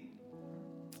see?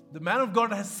 The man of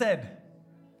God has said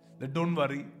that don't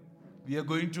worry, we are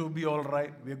going to be all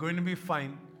right, we are going to be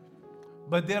fine.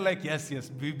 But they're like, yes,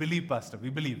 we believe, Pastor, we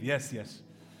believe, yes.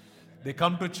 They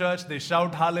come to church, they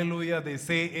shout hallelujah, they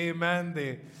say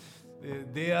amen,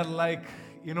 they are like,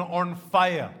 on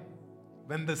fire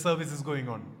when the service is going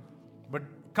on. But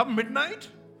come midnight,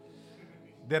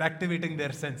 they're activating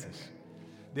their senses.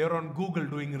 They're on Google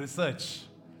doing research.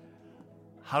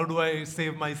 How do I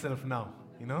save myself now?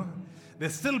 They're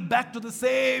still back to the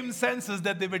same senses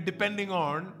that they were depending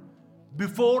on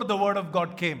before the word of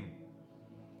God came.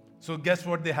 So guess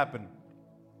what they happened?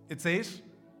 It says,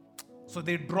 so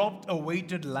they dropped a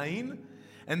weighted line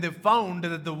and they found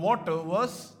that the water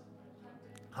was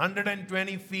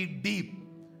 120 feet deep.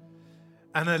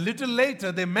 And a little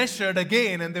later they measured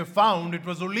again and they found it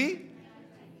was only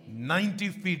 90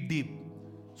 feet deep.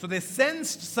 So they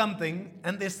sensed something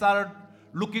and they started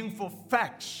looking for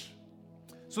facts.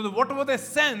 So whatever they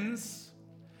sensed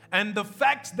and the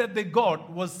facts that they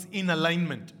got was in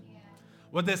alignment.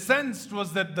 What they sensed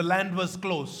was that the land was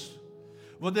close.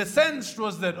 What they sensed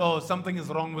was that, something is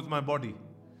wrong with my body.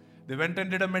 They went and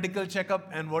did a medical checkup,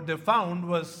 and what they found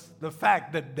was the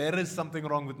fact that there is something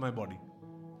wrong with my body.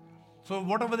 So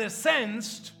whatever they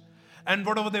sensed and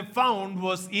whatever they found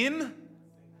was in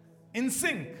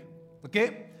sync.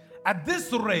 Okay? At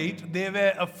this rate, they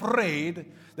were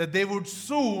afraid that they would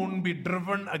soon be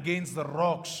driven against the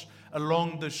rocks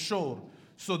along the shore.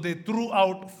 So they threw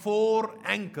out 4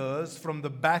 anchors from the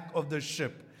back of the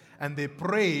ship and they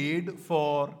prayed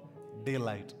for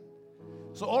daylight.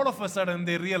 So all of a sudden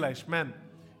they realized, man,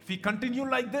 if we continue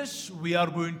like this, we are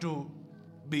going to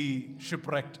be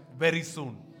shipwrecked very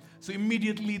soon. So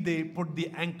immediately they put the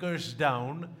anchors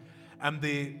down and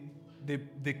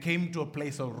they came to a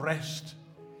place of rest,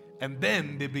 and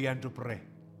then they began to pray.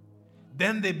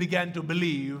 Then they began to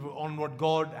believe on what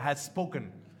God has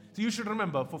spoken. So you should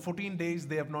remember, for 14 days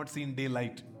they have not seen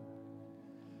daylight.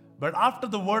 But after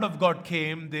the word of God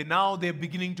came, they're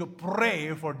beginning to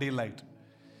pray for daylight.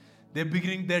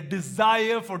 Their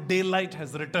desire for daylight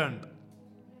has returned.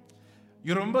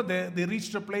 You remember they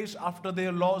reached a place after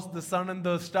they lost the sun and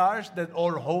the stars that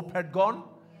all hope had gone.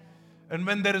 And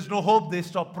when there is no hope, they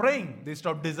stop praying. They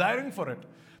stop desiring for it.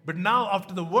 But now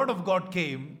after the word of God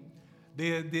came,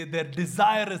 their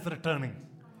desire is returning.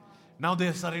 Now they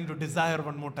are starting to desire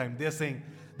one more time. They are saying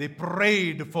they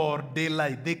prayed for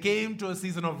daylight. They came to a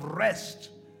season of rest.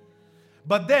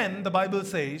 But then the Bible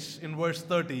says in verse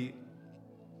 30,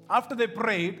 after they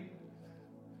prayed,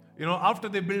 after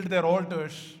they built their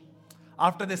altars,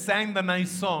 after they sang the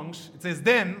nice songs, it says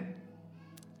then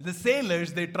the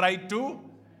sailors, they tried to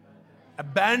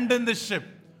abandon the ship.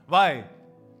 Why?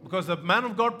 Because the man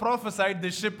of God prophesied the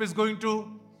ship is going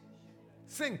to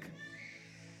sink.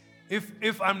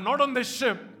 If I'm not on the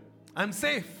ship, I'm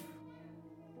safe.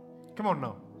 Come on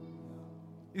now.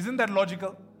 Isn't that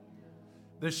logical?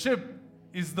 The ship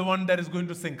is the one that is going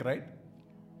to sink, right?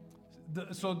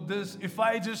 If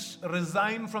I just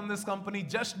resign from this company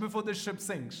just before the ship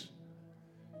sinks,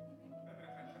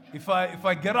 if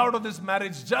I get out of this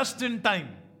marriage just in time,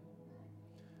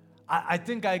 I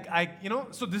think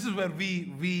so this is where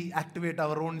we activate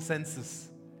our own senses.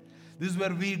 This is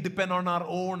where we depend on our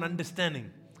own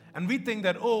understanding. And we think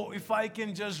that, if I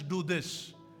can just do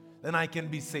this, then I can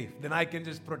be safe. Then I can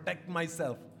just protect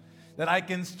myself. That I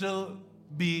can still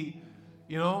be,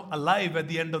 alive at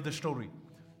the end of the story.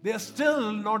 They are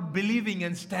still not believing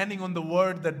and standing on the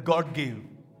word that God gave.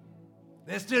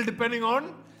 They're still depending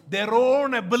on their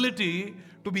own ability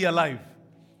to be alive.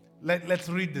 Let's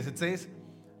read this. It says,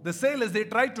 the sailors, they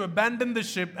tried to abandon the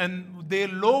ship and they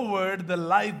lowered the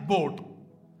lifeboat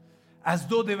as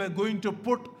though they were going to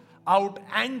put out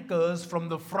anchors from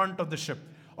the front of the ship.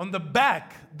 On the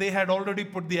back, they had already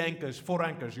put the anchors, 4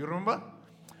 anchors. You remember?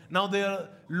 Now they are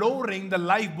lowering the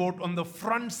lifeboat on the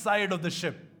front side of the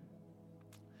ship.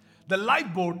 The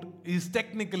lifeboat is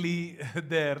technically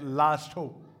their last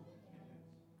hope.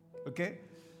 Okay?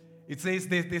 It says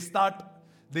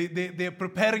they're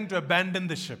preparing to abandon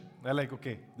the ship. They're like,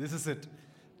 okay, this is it.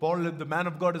 Paul, the man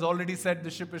of God, has already said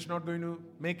the ship is not going to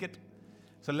make it.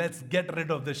 So let's get rid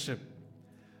of this ship.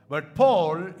 But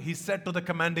Paul, he said to the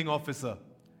commanding officer,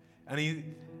 and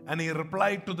he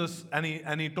replied to this, and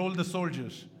he told the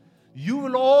soldiers, you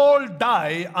will all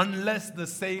die unless the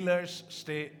sailors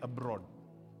stay aboard.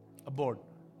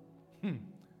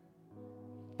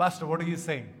 Pastor, what are you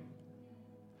saying?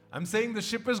 I'm saying the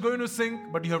ship is going to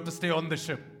sink, but you have to stay on the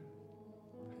ship.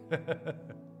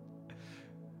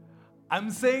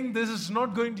 I'm saying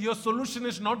your solution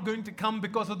is not going to come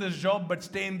because of this job, but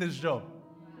stay in this job.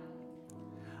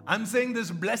 I'm saying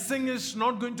this blessing is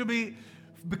not going to be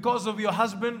because of your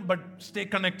husband, but stay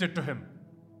connected to him.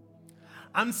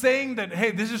 I'm saying that,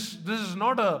 hey, this is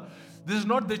not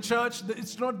the church.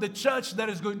 It's not the church that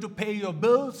is going to pay your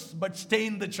bills, but stay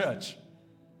in the church.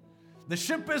 The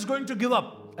ship is going to give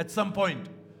up at some point,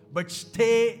 but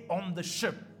stay on the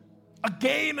ship.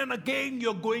 Again and again,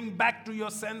 you're going back to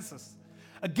your senses.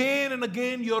 Again and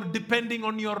again, you're depending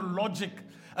on your logic.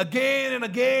 Again and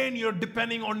again, you're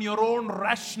depending on your own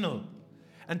rational.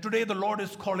 And today, the Lord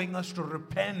is calling us to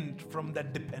repent from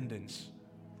that dependence.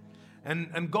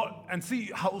 And see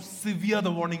how severe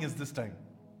the warning is this time.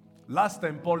 Last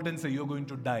time, Paul didn't say you're going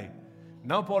to die.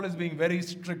 Now, Paul is being very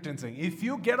strict and saying, if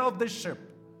you get off this ship,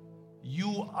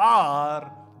 you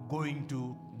are going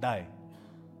to die.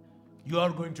 You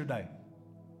are going to die.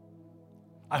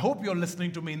 I hope you're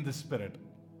listening to me in the spirit.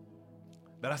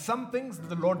 There are some things that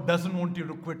the Lord doesn't want you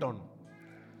to quit on.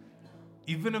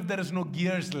 Even if there is no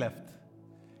gears left.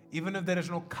 Even if there is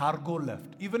no cargo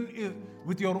left. Even if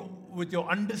with your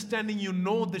understanding, you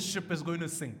know the ship is going to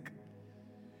sink.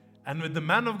 And with the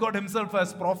man of God himself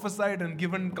has prophesied and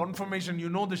given confirmation, you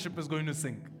know the ship is going to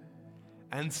sink.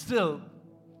 And still,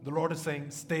 the Lord is saying,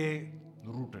 stay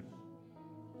rooted.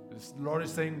 The Lord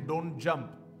is saying, don't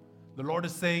jump. The Lord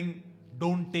is saying,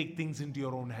 don't take things into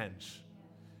your own hands.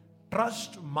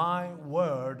 Trust my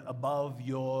word above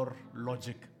your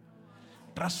logic.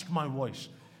 Trust my voice.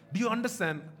 Do you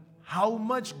understand how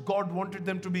much God wanted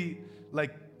them to be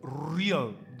like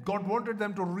real? God wanted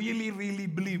them to really, really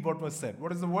believe what was said.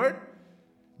 What is the word?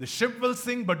 The ship will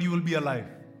sink, but you will be alive.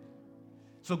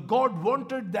 So God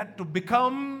wanted that to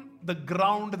become the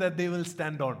ground that they will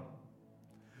stand on.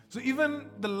 So even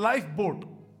the lifeboat,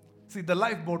 the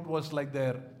lifeboat was like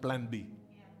their plan B.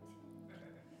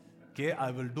 Okay,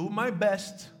 I will do my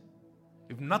best.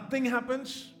 If nothing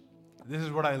happens, this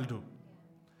is what I'll do.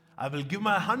 I will give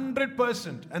my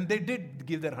 100%. And they did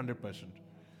give their 100%.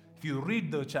 If you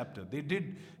read the chapter, they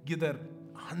did give their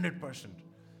 100%.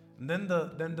 And then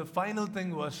the final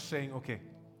thing was saying, okay,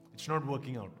 it's not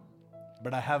working out,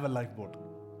 but I have a lifeboat.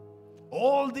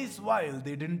 All this while,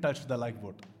 they didn't touch the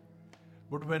lifeboat.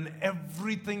 But when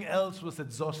everything else was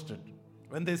exhausted,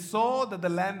 when they saw that the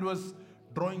land was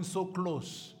drawing so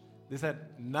close, they said,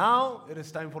 now it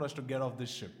is time for us to get off this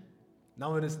ship.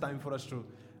 Now it is time for us to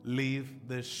leave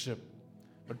this ship.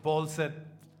 But Paul said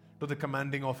to the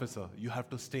commanding officer, you have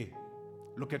to stay.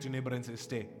 Look at your neighbor and say,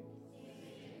 stay.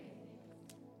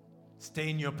 Stay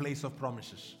in your place of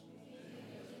promises.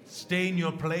 Stay in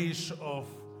your place of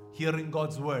hearing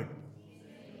God's word.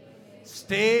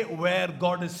 Stay where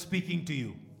God is speaking to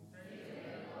you.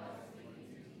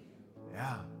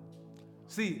 Yeah.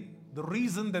 See, the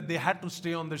reason that they had to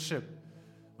stay on the ship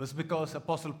was because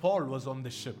Apostle Paul was on the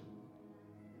ship.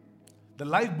 The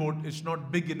lifeboat is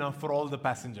not big enough for all the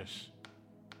passengers.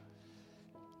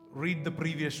 read the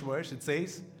previous verse. It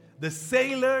says, the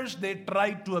sailors, they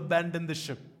tried to abandon the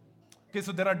ship. Okay,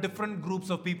 so there are different groups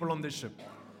of people on this ship.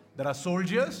 There are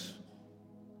soldiers,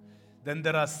 then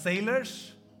there are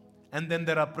sailors, and then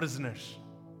there are prisoners.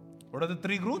 What are the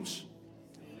three groups?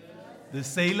 The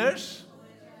sailors,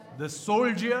 the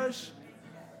soldiers,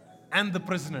 and the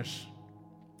prisoners.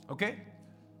 Okay?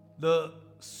 The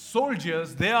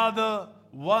soldiers, they are the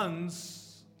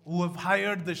ones who have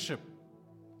hired the ship.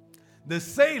 The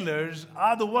sailors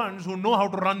are the ones who know how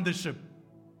to run the ship.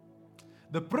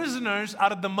 The prisoners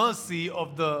are at the mercy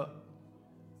of the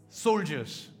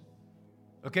soldiers.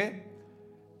 Okay?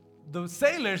 The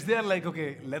sailors, they are like,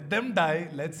 okay, let them die.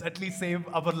 Let's at least save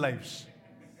our lives.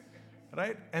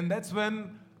 Right? And that's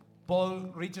when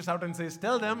Paul reaches out and says,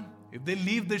 tell them, if they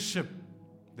leave this ship,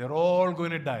 they're all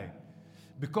going to die.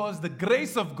 Because the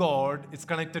grace of God is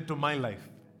connected to my life.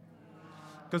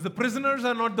 Because the prisoners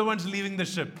are not the ones leaving the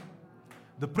ship.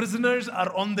 The prisoners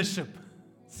are on the ship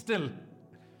still.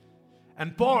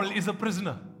 And Paul is a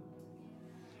prisoner.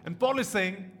 And Paul is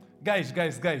saying, guys,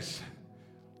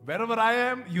 wherever I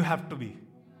am, you have to be.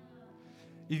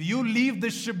 If you leave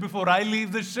this ship before I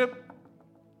leave this ship,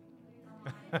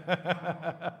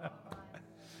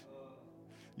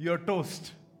 you're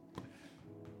toast.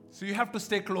 So you have to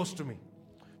stay close to me.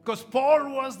 Because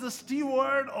Paul was the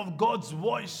steward of God's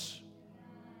voice.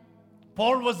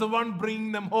 Paul was the one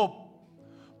bringing them hope.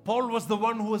 Paul was the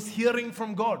one who was hearing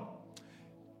from God.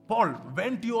 Paul,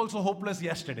 weren't you also hopeless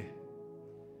yesterday?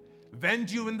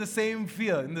 Weren't you in the same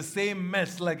fear, in the same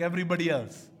mess like everybody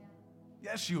else?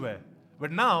 Yes, you were.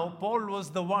 But now, Paul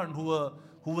was the one who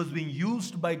was being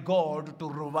used by God to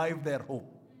revive their hope.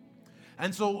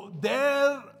 And so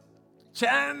their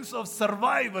chance of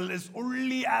survival is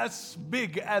only as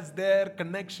big as their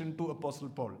connection to Apostle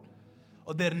Paul,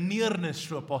 or their nearness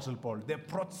to Apostle Paul, their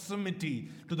proximity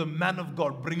to the man of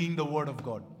God, bringing the word of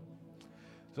God.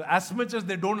 So as much as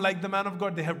they don't like the man of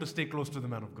God, they have to stay close to the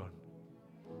man of God.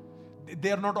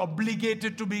 They are not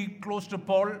obligated to be close to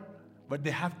Paul, but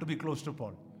they have to be close to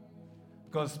Paul.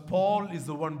 Because Paul is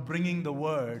the one bringing the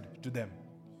word to them.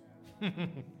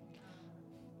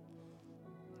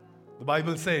 The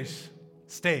Bible says,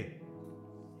 stay.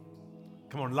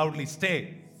 Come on, loudly,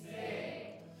 stay.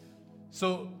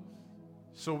 So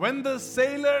when the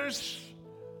sailors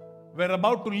were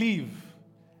about to leave,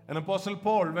 and Apostle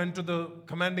Paul went to the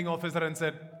commanding officer and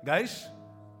said, guys,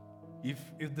 if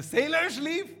the sailors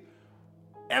leave,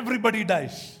 everybody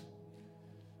dies.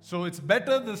 So it's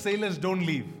better the sailors don't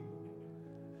leave.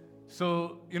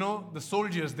 So, the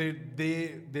soldiers,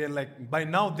 they're like, by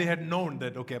now they had known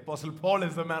that, okay, Apostle Paul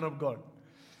is the man of God.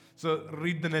 So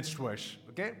read the next verse,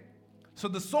 okay? So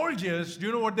the soldiers, do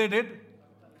you know what they did?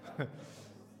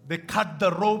 They cut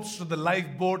the ropes to the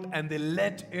lifeboat and they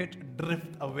let it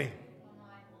drift away.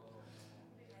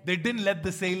 They didn't let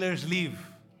the sailors leave.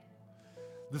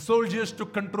 The soldiers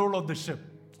took control of the ship.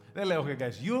 They're like, okay,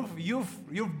 guys,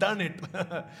 you've done it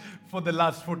for the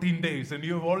last 14 days and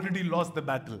you've already lost the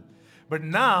battle. But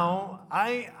now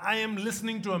I am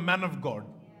listening to a man of God.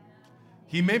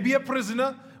 He may be a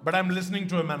prisoner, but I'm listening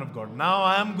to a man of God. Now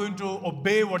I am going to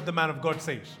obey what the man of God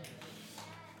says.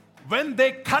 When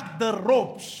they cut the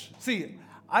ropes, see,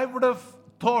 I would have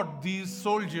thought these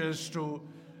soldiers to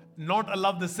not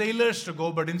allow the sailors to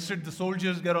go, but instead the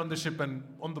soldiers get on the ship and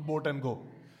on the boat and go.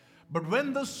 But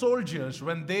when the soldiers,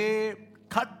 when they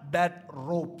cut that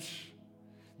ropes,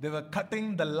 they were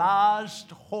cutting the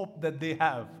last hope that they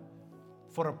have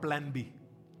for a plan B.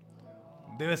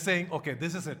 They were saying, okay,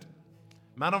 this is it.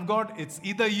 Man of God, it's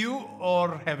either you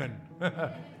or heaven.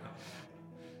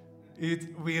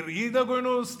 We're either going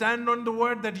to stand on the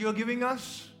word that you're giving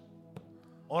us,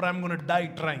 or I'm going to die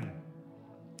trying.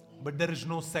 But there is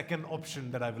no second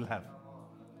option that I will have.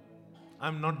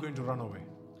 I'm not going to run away.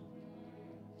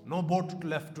 No boat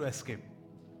left to escape.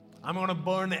 I'm going to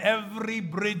burn every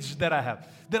bridge that I have.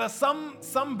 There are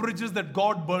some bridges that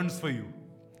God burns for you.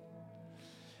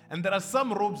 And there are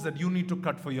some ropes that you need to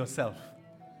cut for yourself.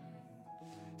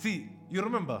 See, you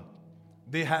remember,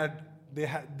 they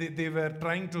were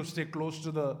trying to stay close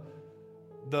to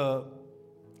the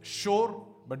shore,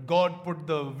 but God put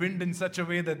the wind in such a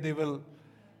way that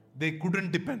they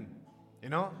couldn't depend.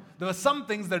 There were some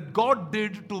things that God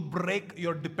did to break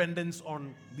your dependence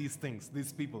on these things,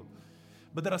 these people.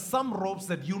 But there are some ropes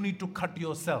that you need to cut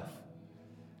yourself,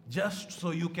 just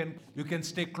so you can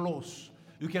stay close.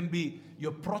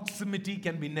 Your proximity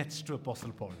can be next to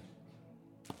Apostle Paul.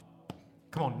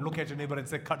 Come on, look at your neighbor and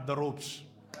say, cut the ropes.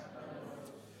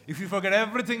 If you forget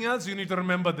everything else, you need to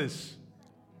remember this.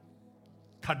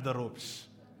 Cut the ropes.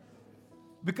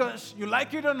 Because you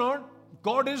like it or not,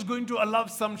 God is going to allow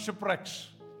some shipwrecks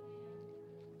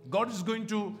God is going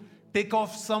to take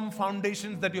off some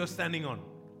foundations that you're standing on.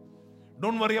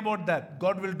 Don't worry about that.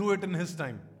 God will do it in His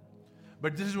time.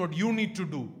 But this is what you need to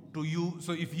do to you.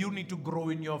 So if you need to grow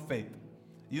in your faith,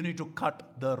 you need to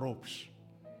cut the ropes.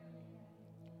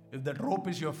 If that rope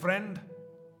is your friend,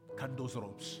 cut those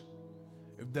ropes.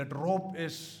 If that rope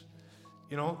is,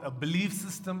 a belief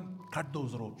system, cut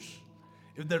those ropes.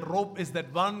 If that rope is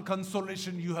that one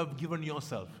consolation you have given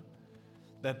yourself,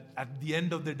 that at the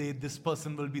end of the day, this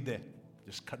person will be there,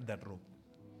 just cut that rope.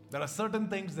 There are certain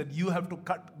things that you have to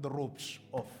cut the ropes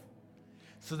off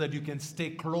so that you can stay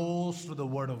close to the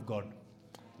Word of God.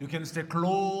 You can stay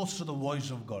close to the voice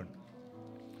of God.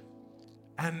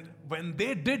 And when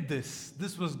they did this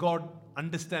was God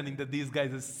understanding that these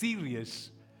guys are serious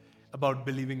about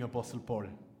believing Apostle Paul.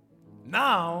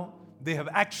 Now, they have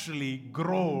actually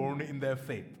grown in their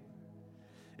faith.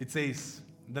 It says,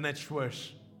 the next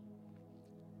verse,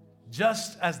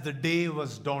 just as the day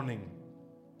was dawning,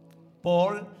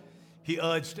 Paul, he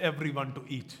urged everyone to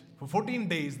eat. For 14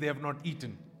 days, they have not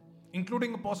eaten,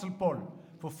 including Apostle Paul.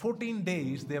 For 14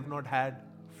 days, they have not had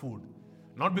food.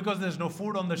 Not because there's no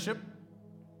food on the ship.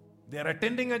 They are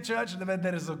attending a church where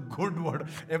there is a good word.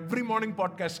 Every morning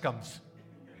podcast comes.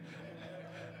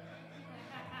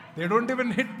 They don't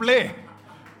even hit play.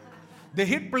 They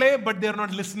hit play, but they're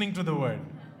not listening to the word.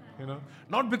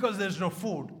 Not because there's no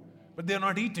food, but they're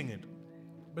not eating it.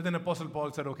 But then Apostle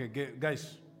Paul said, okay,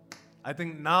 guys, I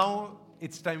think now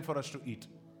it's time for us to eat.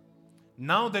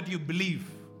 Now that you believe,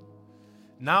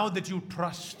 now that you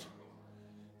trust,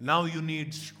 now you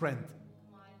need strength.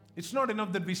 It's not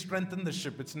enough that we strengthen the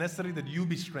ship. It's necessary that you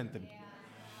be strengthened.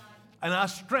 And our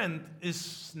strength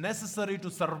is necessary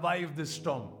to survive this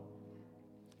storm.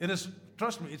 It is,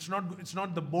 trust me, it's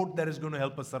not the boat that is going to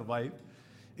help us survive.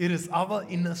 It is our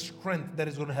inner strength that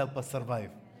is going to help us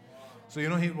survive. So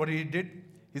what he did?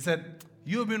 He said,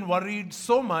 you have been worried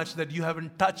so much that you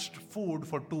haven't touched food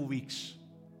for 2 weeks.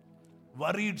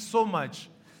 Worried so much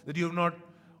that you have not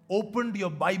opened your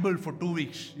Bible for 2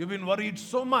 weeks. You've been worried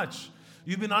so much.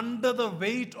 You've been under the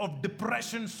weight of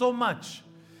depression so much.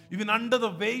 You've been under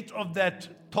the weight of that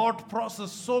thought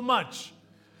process so much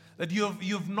that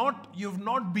you've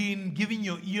not been giving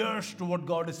your ears to what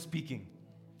God is speaking.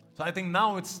 So I think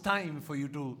now it's time for you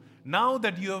to, now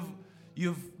that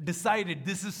you've decided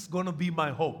this is going to be my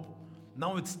hope,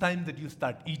 now it's time that you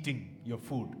start eating your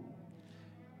food.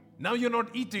 Now you're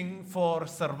not eating for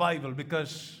survival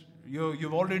because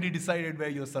you've already decided where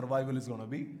your survival is going to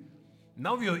be.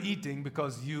 Now you're eating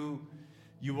because you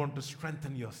want to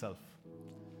strengthen yourself.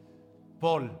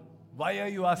 Paul, why are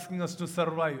you asking us to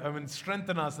survive?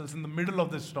 Strengthen ourselves in the middle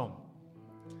of this storm.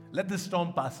 Let this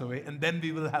storm pass away and then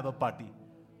we will have a party.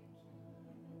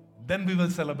 Then we will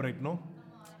celebrate, no?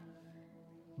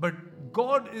 But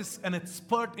God is an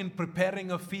expert in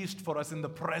preparing a feast for us in the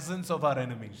presence of our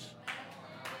enemies.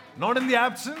 Not in the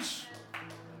absence,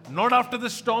 not after the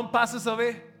storm passes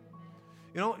away.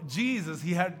 Jesus,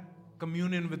 he had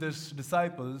communion with his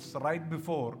disciples right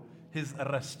before his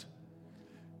arrest.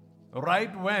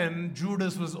 Right when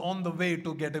Judas was on the way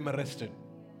to get him arrested.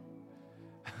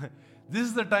 This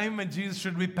is the time when Jesus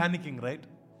should be panicking, right?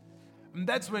 And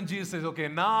that's when Jesus says, okay,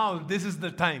 now this is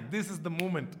the time, this is the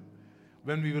moment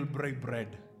when we will break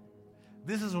bread.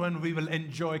 This is when we will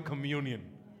enjoy communion.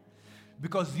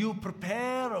 Because you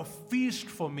prepare a feast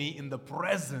for me in the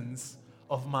presence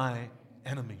of my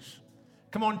enemies.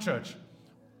 Come on, church.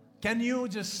 Can you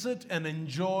just sit and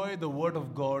enjoy the Word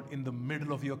of God in the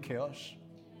middle of your chaos?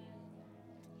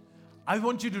 I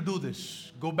want you to do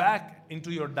this. Go back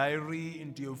into your diary,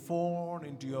 into your phone,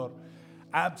 into your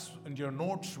apps, into your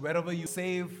notes, wherever you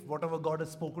save whatever God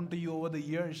has spoken to you over the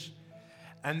years,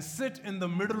 and sit in the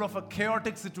middle of a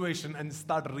chaotic situation and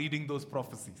start reading those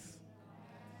prophecies.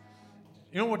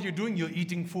 You know what you're doing? You're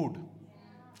eating food.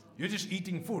 You're just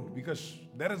eating food because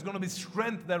there is going to be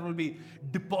strength that will be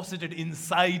deposited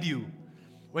inside you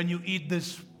when you eat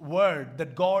this word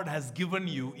that God has given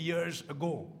you years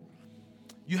ago.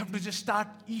 You have to just start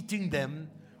eating them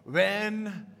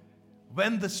when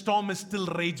the storm is still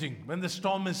raging, when the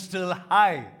storm is still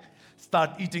high.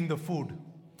 Start eating the food.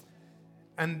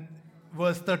 And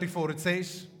verse 34, it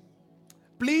says,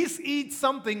 please eat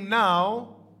something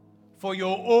now for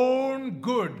your own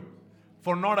good,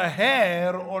 for not a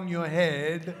hair on your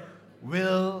head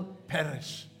will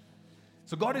perish.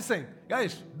 So God is saying,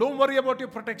 guys, don't worry about your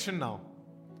protection now.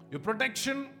 Your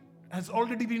protection has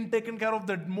already been taken care of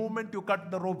the moment you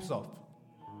cut the ropes off.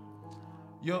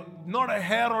 Not a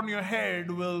hair on your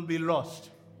head will be lost.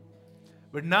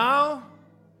 But now,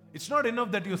 it's not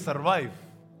enough that you survive.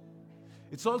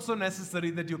 It's also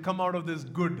necessary that you come out of this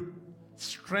good,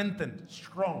 strengthened,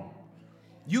 strong.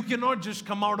 You cannot just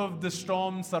come out of the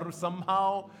storm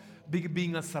somehow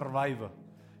being a survivor.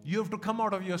 You have to come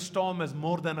out of your storm as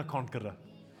more than a conqueror.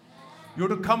 You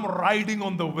have to come riding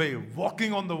on the wave,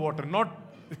 walking on the water, not,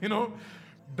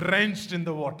 drenched in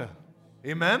the water.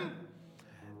 Amen?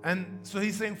 And so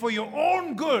he's saying, for your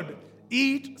own good,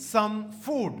 eat some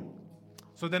food.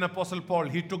 So then Apostle Paul,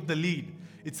 he took the lead.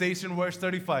 It says in verse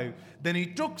 35, then he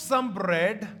took some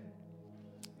bread,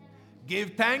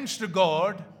 gave thanks to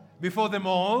God before them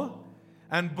all,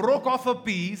 and broke off a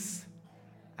piece,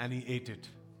 and he ate it.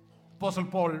 Apostle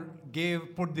Paul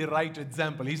put the right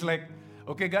example. He's like,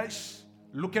 okay guys,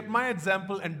 look at my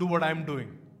example and do what I'm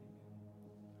doing.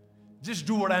 Just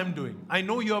do what I'm doing. I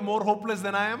know you're more hopeless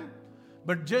than I am,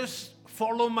 but just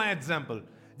follow my example.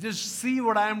 Just see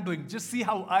what I am doing. Just see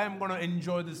how I am going to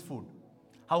enjoy this food.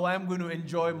 How I am going to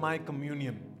enjoy my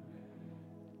communion.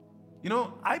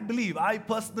 I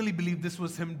personally believe this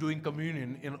was him doing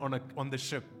communion on the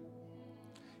ship.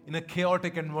 In a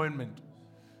chaotic environment.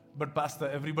 But Pastor,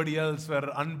 everybody else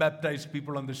were unbaptized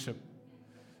people on the ship.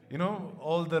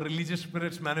 All the religious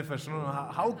spirits manifest.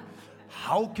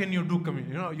 How can you do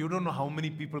communion? You don't know how many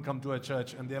people come to a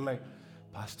church and they're like,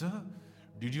 Pastor,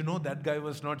 did you know that guy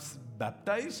was not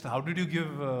baptized? How did you give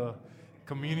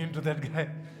communion to that guy?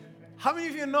 How many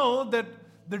of you know that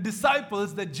the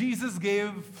disciples that Jesus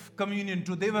gave communion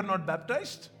to, they were not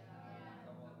baptized?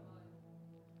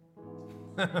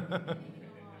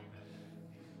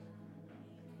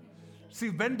 See,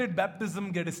 when did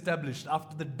baptism get established?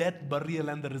 After the death, burial,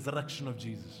 and the resurrection of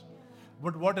Jesus.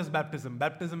 But what is baptism?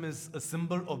 Baptism is a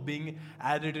symbol of being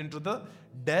added into the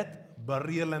death,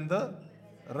 burial, and the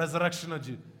resurrection of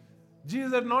Jesus.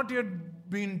 Jesus had not yet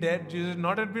been dead. Jesus had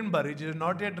not yet been buried. Jesus had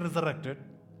not yet resurrected.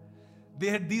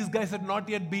 These guys had not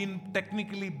yet been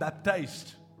technically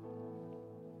baptized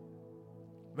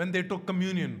when they took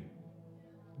communion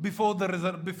before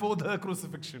the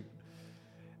crucifixion.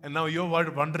 And now you're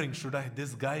wondering,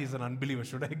 this guy is an unbeliever.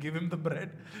 Should I give him the bread?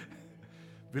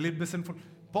 Will it be sinful?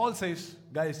 Paul says,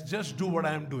 guys, just do what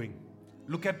I am doing.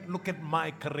 Look at my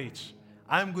courage.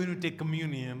 I am going to take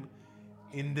communion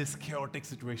in this chaotic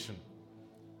situation.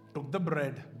 Took the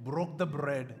bread, broke the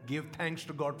bread, gave thanks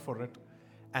to God for it,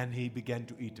 and he began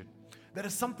to eat it. There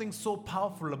is something so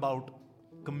powerful about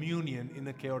communion in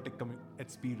a chaotic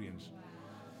experience.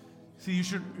 See, you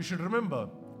should remember,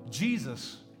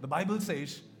 Jesus, the Bible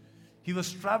says, he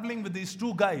was traveling with these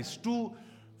two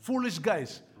foolish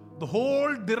guys. The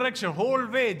whole direction, whole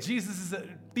way, Jesus is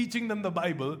teaching them the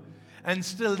Bible, and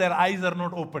still their eyes are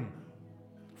not open.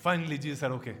 Finally, Jesus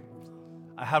said, okay,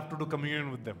 I have to do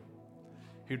communion with them.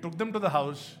 He took them to the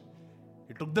house,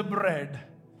 he took the bread,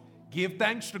 gave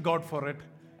thanks to God for it,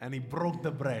 and he broke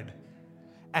the bread.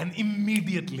 And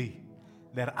immediately,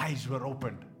 their eyes were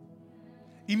opened.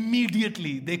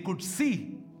 Immediately, they could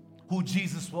see who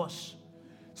Jesus was.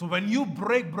 So when you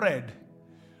break bread,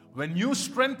 when you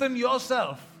strengthen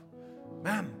yourself,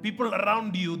 man, people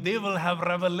around you, they will have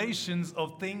revelations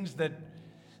of things that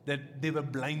they were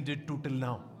blinded to till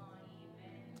now.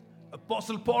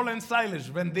 Apostle Paul and Silas,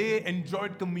 when they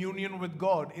enjoyed communion with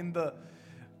God in the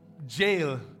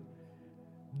jail,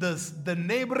 the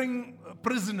neighboring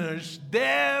prisoners,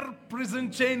 their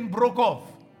prison chain broke off.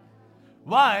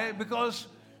 Why? Because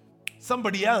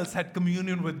somebody else had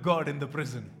communion with God in the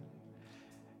prison.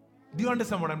 Do you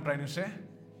understand what I'm trying to say?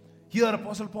 Here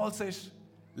Apostle Paul says,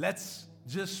 let's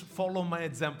just follow my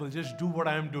example. Just do what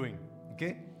I am doing.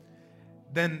 Okay?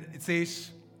 Then it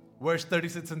says, verse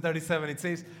 36 and 37, it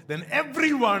says, then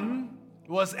everyone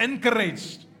was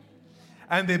encouraged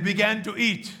and they began to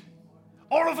eat.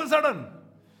 All of a sudden,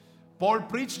 Paul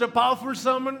preached a powerful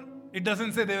sermon. It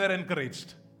doesn't say they were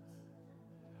encouraged.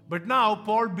 But now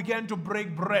Paul began to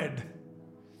break bread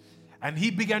and he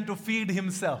began to feed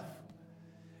himself.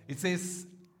 It says,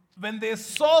 when they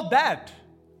saw that,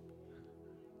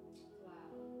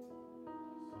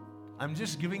 I'm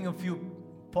just giving a few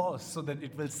pause so that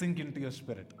it will sink into your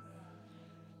spirit.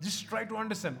 Just try to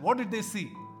understand. What did they see?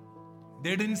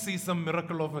 They didn't see some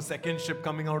miracle of a second ship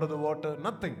coming out of the water.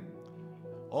 Nothing.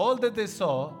 All that they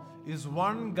saw is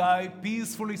one guy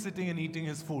peacefully sitting and eating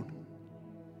his food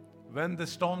when the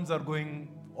storms are going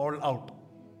all out.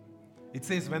 It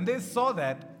says when they saw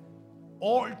that,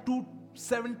 all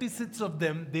 276 of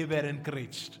them, they were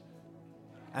encouraged.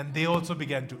 And they also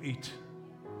began to eat.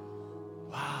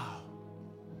 Wow.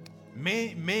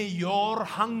 May your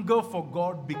hunger for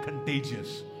God be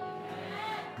contagious.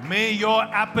 May your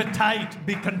appetite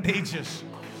be contagious.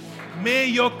 May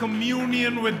your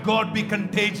communion with God be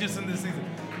contagious in this season.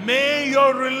 May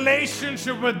your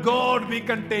relationship with God be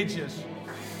contagious.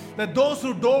 That those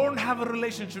who don't have a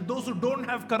relationship, those who don't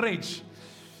have courage,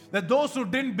 that those who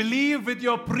didn't believe with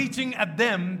your preaching at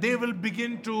them, they will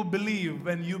begin to believe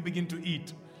when you begin to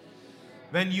eat.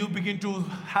 When you begin to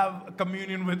have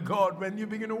communion with God, when you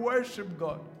begin to worship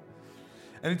God.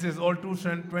 And it says, all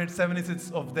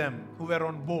 276 of them who were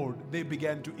on board, they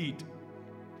began to eat.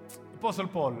 Apostle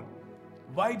Paul,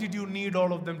 why did you need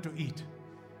all of them to eat?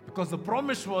 Because the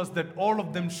promise was that all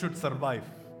of them should survive.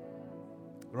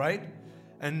 Right?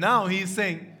 And now he is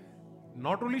saying,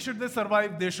 not only should they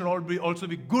survive, they should also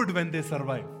be good when they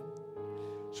survive.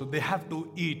 So they have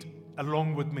to eat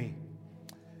along with me.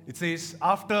 It says,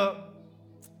 after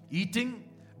eating,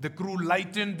 the crew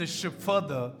lightened the ship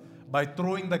further by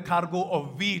throwing the cargo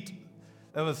of wheat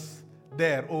that was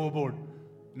there overboard.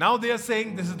 Now they are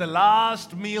saying, this is the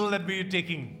last meal that we are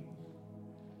taking.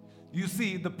 You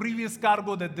see, the previous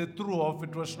cargo that they threw off,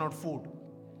 it was not food.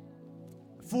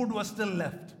 Food was still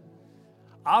left.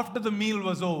 After the meal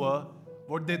was over,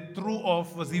 what they threw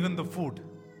off was even the food.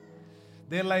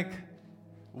 They're like,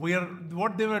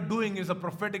 what they were doing is a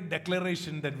prophetic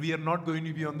declaration that we are not going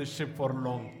to be on the ship for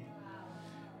long.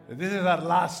 This is our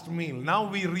last meal. Now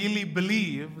we really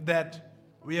believe that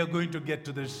we are going to get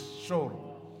to this shore.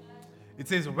 It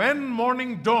says, when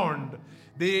morning dawned,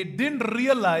 they didn't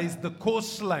realize the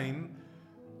coastline.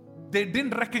 They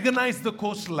didn't recognize the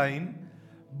coastline,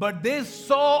 but they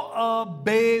saw a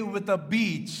bay with a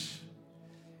beach.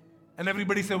 And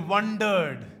everybody said,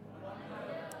 wondered.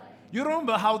 You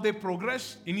remember how they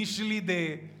progressed? Initially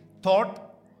they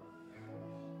thought,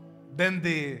 then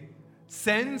they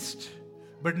sensed,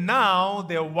 but now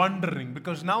they're wondering,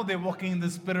 because now they're walking in the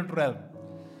spirit realm.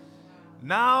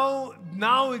 Now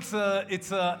it's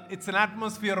an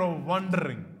atmosphere of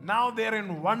wondering. Now they're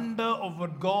in wonder of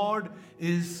what God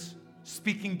is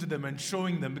speaking to them and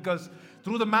showing them, because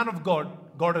through the man of God,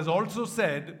 God has also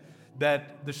said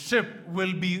that the ship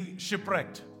will be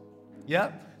shipwrecked.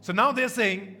 Yeah? So now they're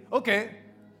saying, okay,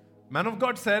 man of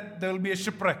God said there will be a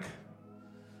shipwreck.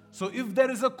 So if there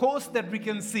is a coast that we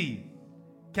can see,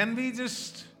 can we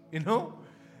just,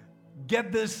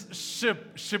 get this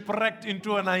shipwrecked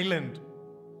into an island?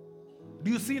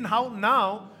 Do you see how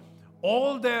now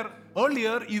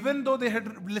earlier, even though they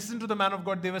had listened to the man of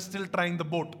God, they were still trying the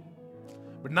boat.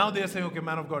 But now they are saying, okay,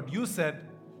 man of God, you said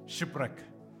shipwreck.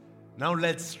 Now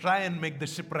let's try and make the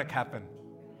shipwreck happen.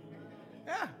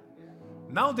 Yeah.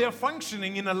 Now they are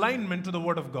functioning in alignment to the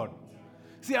word of God.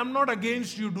 See, I'm not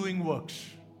against you doing works.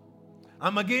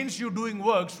 I'm against you doing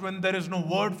works when there is no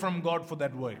word from God for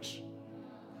that works.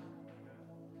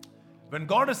 When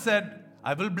God has said,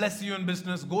 I will bless you in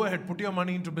business, go ahead, put your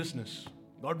money into business.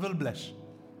 God will bless.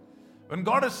 When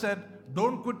God has said,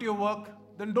 don't quit your work,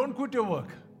 then don't quit your work.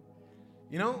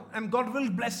 And God will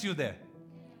bless you there.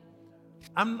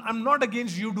 I'm not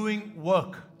against you doing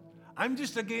work. I'm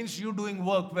just against you doing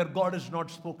work where God has not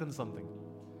spoken something.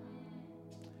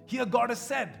 Here God has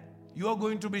said, you are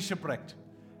going to be shipwrecked.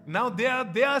 Now they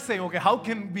are saying, okay, how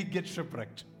can we get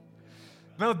shipwrecked?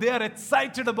 Now they are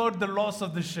excited about the loss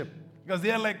of the ship. Because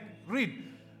they are like, read.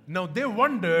 Now they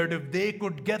wondered if they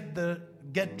could get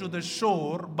to the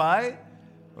shore by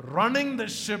running the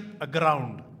ship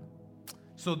aground.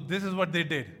 So this is what they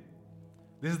did.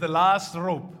 This is the last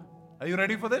rope. Are you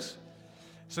ready for this?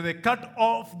 So they cut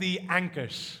off the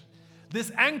anchors.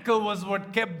 This anchor was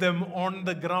what kept them on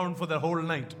the ground for the whole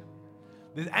night.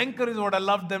 This anchor is what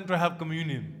allowed them to have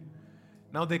communion.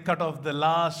 Now they cut off the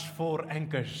last 4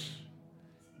 anchors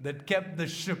that kept the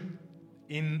ship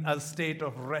in a state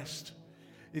of rest.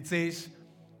 It says,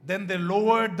 then they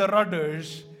lowered the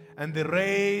rudders and they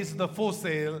raised the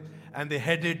foresail and they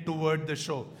headed toward the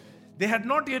shore. They had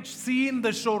not yet seen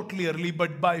the shore clearly,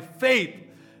 but by faith,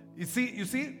 you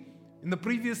see, in the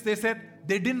previous they said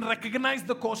they didn't recognize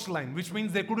the coastline, which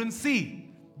means they couldn't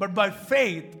see. But by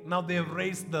faith, now they have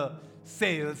raised the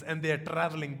sails and they are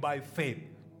traveling by faith.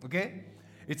 Okay?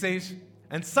 It says,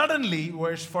 and suddenly,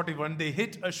 verse 41, they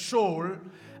hit a shoal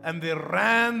and they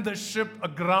ran the ship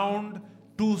aground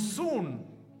too soon.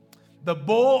 The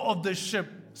bow of the ship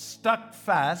stuck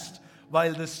fast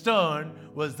while the stern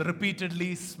was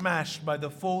repeatedly smashed by the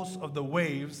force of the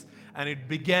waves, and it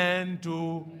began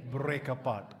to break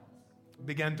apart.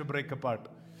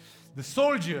 The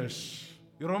soldiers,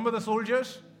 you remember the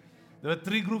soldiers? There were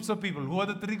 3 groups of people. Who are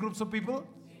the 3 groups of people?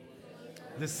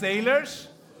 The sailors,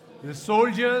 the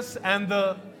soldiers, and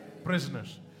the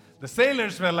prisoners. The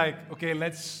sailors were like, okay,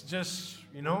 let's just,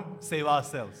 save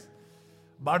ourselves.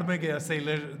 Baad mein gaya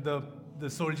sailor, the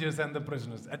soldiers and the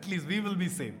prisoners. At least we will be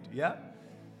saved, yeah?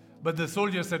 But the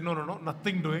soldiers said, no,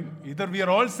 nothing doing. Either we are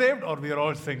all saved or we are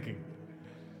all sinking.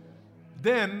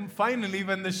 Then, finally,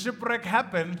 when the shipwreck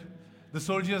happened, the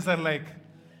soldiers are like,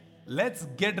 let's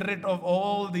get rid of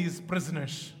all these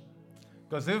prisoners.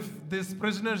 Because if these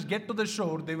prisoners get to the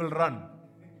shore, they will run.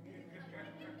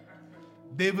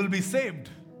 They will be saved.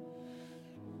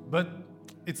 But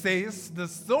it says the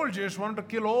soldiers wanted to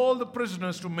kill all the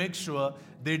prisoners to make sure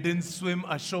they didn't swim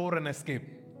ashore and escape.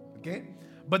 Okay?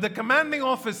 But the commanding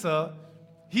officer,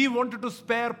 he wanted to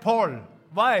spare Paul.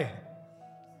 Why?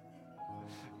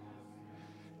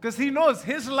 Because he knows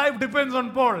his life depends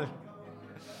on Paul.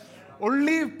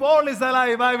 Only if Paul is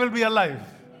alive, I will be alive.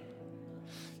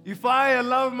 If I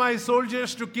allow my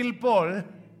soldiers to kill Paul,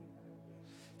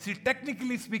 see,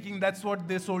 technically speaking, that's what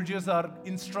the soldiers are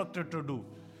instructed to do.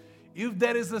 If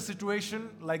there is a situation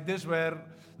like this where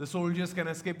the soldiers can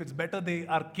escape, it's better they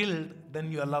are killed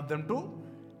than you allow them to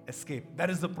escape. That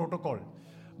is the protocol.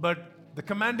 But the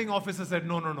commanding officer said,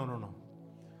 no.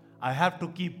 I have to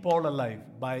keep Paul alive.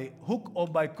 By hook or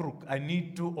by crook, I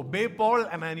need to obey Paul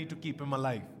and I need to keep him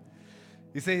alive.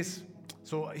 He says,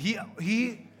 so he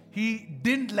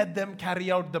didn't let them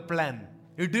carry out the plan.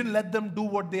 He didn't let them do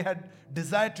what they had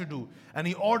desired to do. And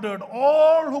he ordered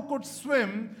all who could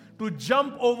swim to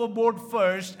jump overboard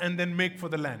first and then make for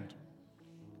the land.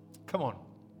 Come on.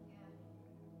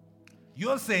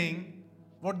 You're saying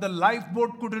what the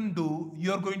lifeboat couldn't do,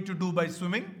 you're going to do by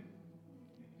swimming?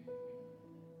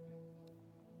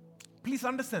 Please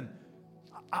understand.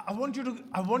 I want you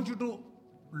to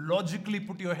logically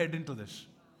put your head into this.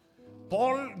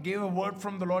 Paul gave a word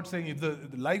from the Lord saying, if the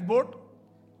lifeboat,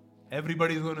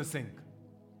 everybody is going to sink.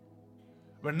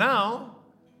 But now,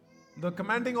 the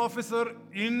commanding officer,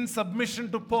 in submission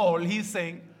to Paul, he's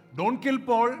saying, don't kill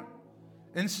Paul.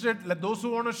 Instead, let those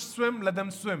who want to swim, let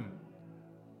them swim.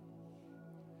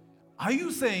 Are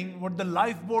you saying what the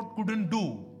lifeboat couldn't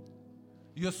do,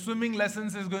 your swimming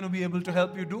lessons is going to be able to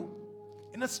help you do?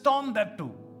 In a storm, that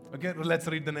too. Okay, well, let's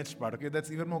read the next part. Okay,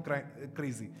 that's even more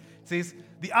crazy. It says,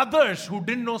 the others who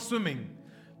didn't know swimming,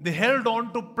 they held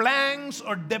on to planks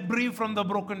or debris from the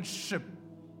broken ship.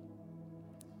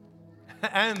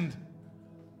 And,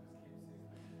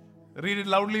 read it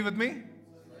loudly with me.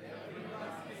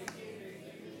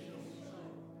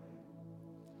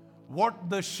 What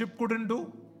the ship couldn't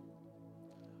do,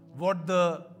 what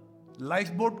the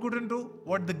lifeboat couldn't do,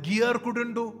 what the gear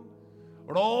couldn't do,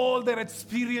 what all their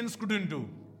experience couldn't do.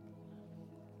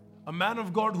 A man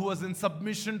of God who was in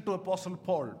submission to Apostle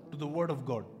Paul, to the word of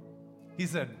God. He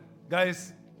said,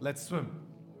 guys, let's swim.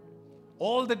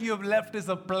 All that you have left is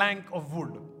a plank of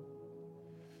wood,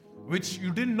 which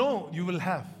you didn't know you will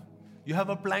have. You have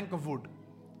a plank of wood.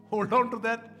 Hold on to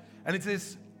that. And it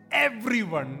says,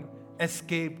 everyone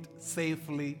escaped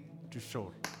safely to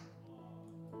shore.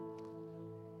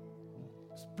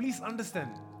 Please understand,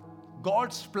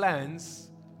 God's plans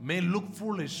may look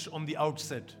foolish on the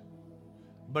outset,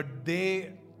 but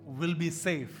they will be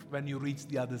safe when you reach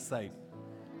the other side.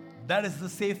 That is the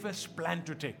safest plan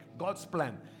to take. God's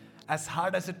plan. As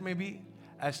hard as it may be,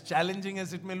 as challenging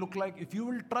as it may look like, if you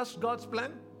will trust God's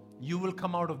plan, you will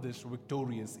come out of this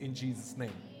victorious in Jesus'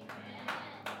 name.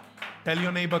 Tell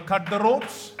your neighbor, cut the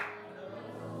ropes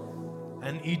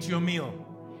and eat your meal.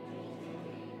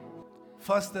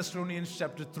 1 Thessalonians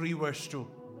chapter 3 verse 2.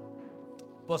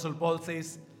 Apostle Paul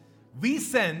says, we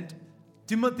sent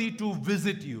Timothy to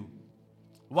visit you.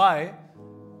 Why?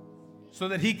 So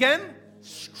that he can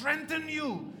strengthen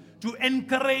you, to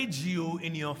encourage you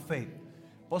in your faith.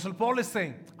 Apostle Paul is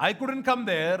saying, I couldn't come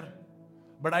there,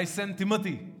 but I sent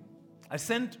Timothy. I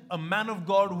sent a man of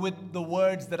God with the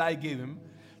words that I gave him,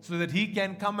 so that he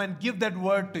can come and give that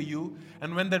word to you.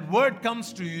 And when that word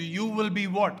comes to you, you will be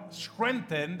what?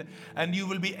 Strengthened, and you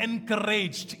will be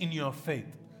encouraged in your faith.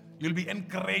 You'll be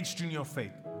encouraged in your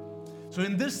faith. So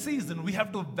in this season, we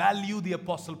have to value the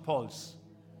Apostle Paul's.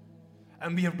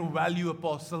 And we have to value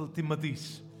Apostle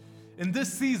Timothy's. In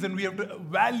this season, we have to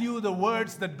value the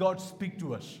words that God speaks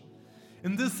to us.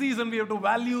 In this season, we have to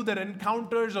value the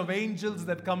encounters of angels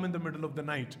that come in the middle of the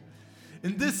night.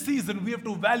 In this season, we have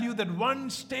to value that one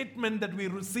statement that we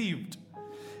received.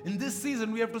 In this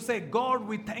season, we have to say, God,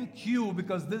 we thank you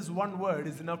because this one word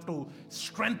is enough to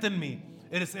strengthen me.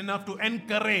 It is enough to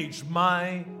encourage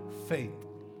my faith.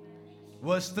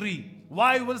 Verse 3.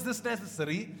 Why was this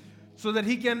necessary? So that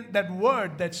that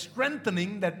word, that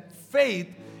strengthening, that faith,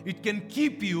 it can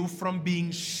keep you from being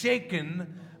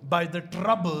shaken by the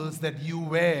troubles that you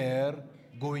were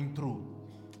going through.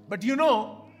 But you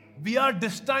know, we are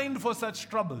destined for such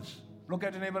troubles. Look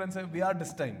at your neighbor and say, we are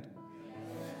destined.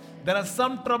 There are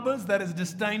some troubles that is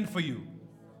destined for you.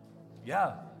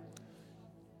 Yeah.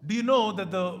 Do you know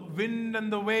that the wind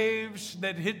and the waves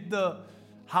that hit the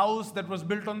house that was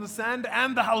built on the sand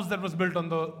and the house that was built on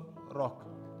the rock,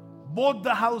 both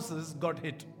the houses got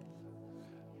hit.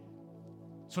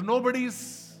 So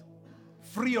nobody's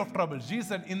free of troubles. Jesus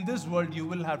said, in this world you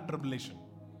will have tribulation.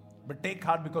 But take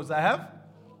heart because I have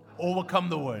overcome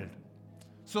the world.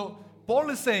 So Paul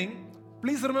is saying,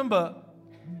 please remember,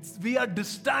 we are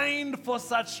destined for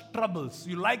such troubles.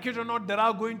 You like it or not, there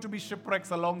are going to be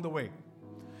shipwrecks along the way.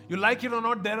 You like it or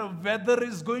not, weather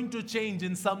is going to change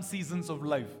in some seasons of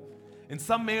life, in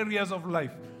some areas of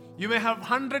life. You may have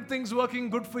 100 things working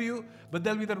good for you, but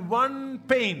there'll be that one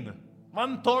pain,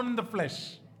 one thorn in the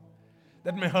flesh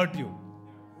that may hurt you.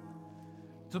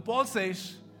 So Paul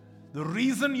says, the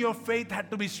reason your faith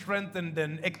had to be strengthened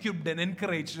and equipped and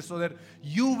encouraged is so that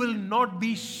you will not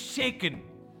be shaken.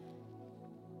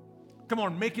 Come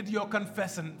on, make it your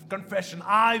confession.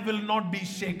 I will not be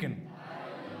shaken.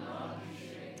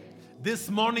 This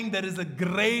morning there is a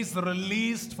grace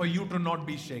released for you to not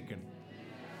be shaken.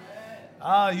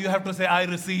 You have to say, I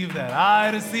receive that. I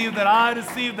receive that. I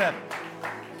receive that.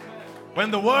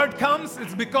 When the word comes,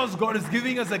 it's because God is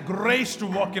giving us a grace to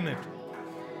walk in it.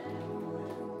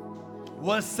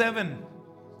 Verse 7.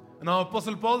 Now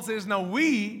Apostle Paul says, now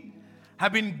we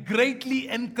have been greatly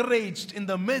encouraged in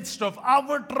the midst of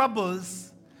our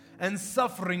troubles and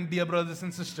suffering, dear brothers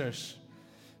and sisters,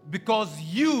 because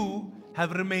you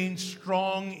have remained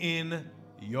strong in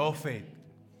your faith.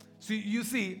 So you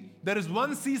see, there is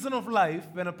one season of life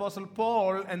when Apostle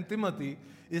Paul and Timothy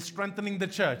is strengthening the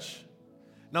church.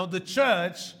 Now the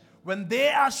church, when they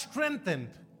are strengthened,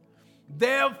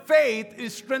 their faith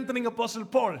is strengthening Apostle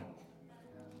Paul.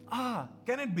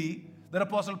 Can it be that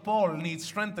Apostle Paul needs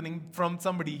strengthening from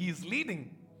somebody he is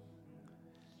leading?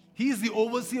 He is the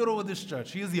overseer over this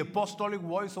church. He is the apostolic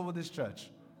voice over this church.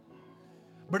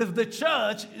 But if the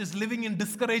church is living in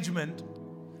discouragement,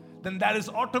 then that is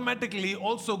automatically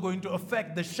also going to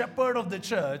affect the shepherd of the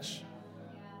church.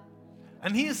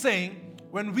 And he is saying,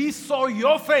 when we saw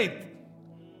your faith,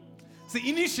 see,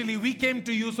 initially we came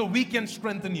to you so we can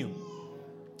strengthen you.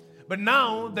 But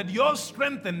now that you're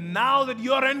strengthened, now that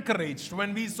you're encouraged,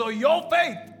 when we saw your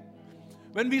faith,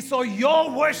 when we saw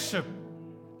your worship,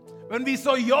 when we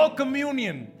saw your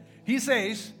communion, he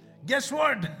says, guess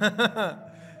what?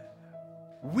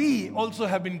 We also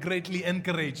have been greatly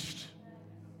encouraged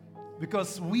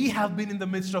because we have been in the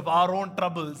midst of our own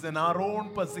troubles and our own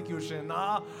persecution,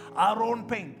 our own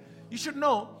pain. You should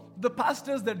know, the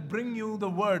pastors that bring you the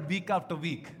word week after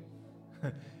week,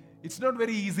 it's not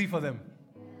very easy for them.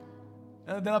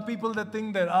 There are people that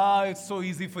think that, it's so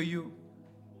easy for you.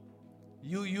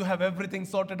 You have everything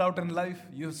sorted out in life.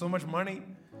 You have so much money.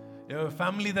 You have a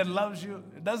family that loves you.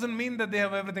 It doesn't mean that they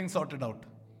have everything sorted out.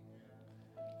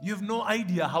 You have no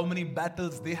idea how many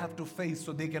battles they have to face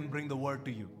so they can bring the word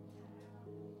to you.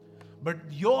 But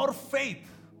your faith,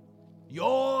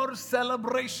 your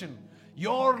celebration,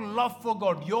 your love for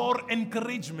God, your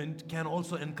encouragement can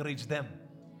also encourage them.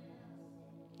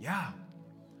 Yeah.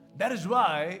 That is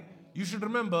why you should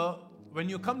remember, when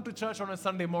you come to church on a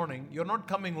Sunday morning, you're not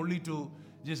coming only to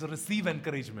just receive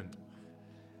encouragement.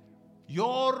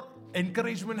 Your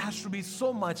encouragement has to be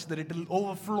so much that it will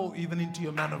overflow even into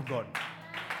your man of God.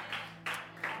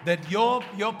 That your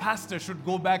pastor should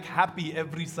go back happy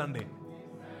every Sunday.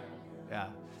 Yeah.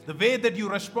 The way that you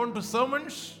respond to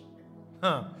sermons,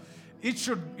 it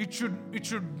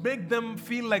should make them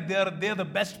feel like they're the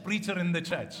best preacher in the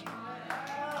church.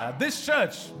 This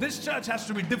church has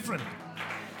to be different.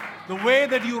 The way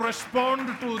that you respond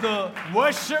to the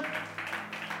worship,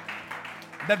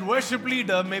 that worship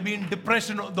leader may be in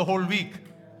depression the whole week.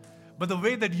 But the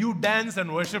way that you dance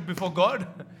and worship before God,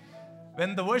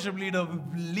 when the worship leader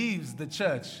leaves the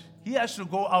church, he has to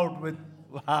go out with,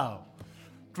 wow,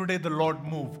 today the Lord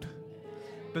moved.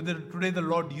 Today the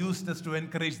Lord used us to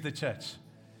encourage the church.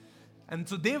 And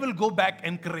so they will go back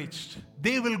encouraged.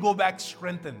 They will go back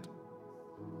strengthened.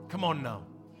 Come on now.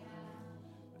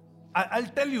 I'll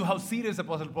tell you how serious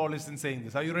Apostle Paul is in saying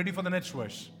this. Are you ready for the next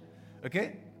verse?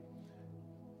 Okay?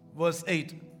 Verse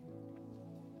 8.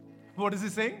 What is he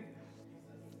saying?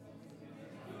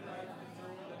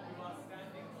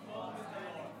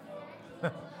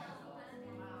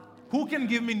 Who can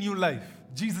give me new life?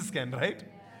 Jesus can, right?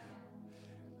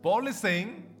 Paul is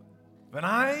saying, when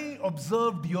I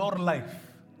observed your life,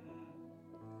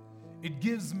 it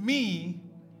gives me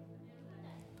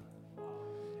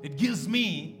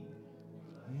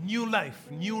new life,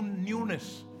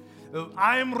 newness.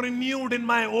 I am renewed in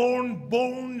my own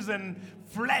bones and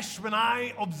flesh when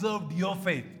I observed your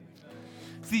faith.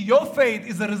 See, your faith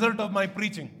is a result of my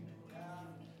preaching.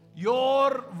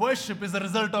 Your worship is a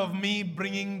result of me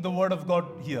bringing the word of God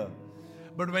here.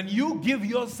 But when you give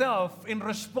yourself in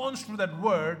response to that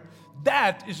word,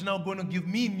 that is now going to give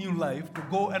me new life to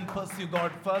go and pursue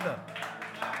God further.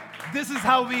 This is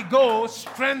how we go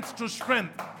strength to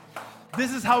strength.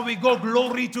 This is how we go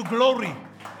glory to glory.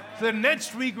 So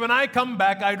next week when I come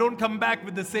back, I don't come back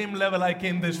with the same level I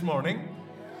came this morning.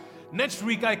 Next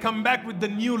week I come back with the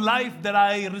new life that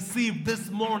I received this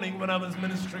morning when I was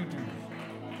ministering to you.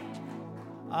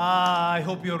 I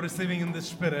hope you're receiving in the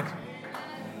Spirit.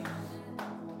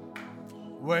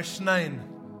 Verse 9.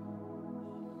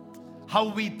 How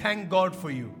we thank God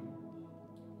for you.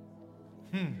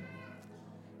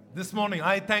 This morning,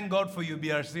 I thank God for you,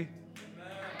 BRC.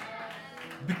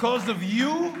 Because of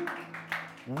you,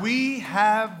 we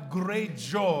have great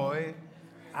joy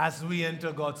as we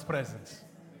enter God's presence.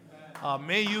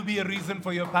 May you be a reason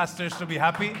for your pastors to be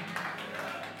happy.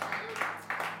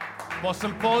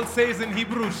 Apostle Paul says in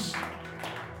Hebrews,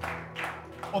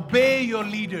 obey your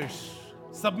leaders,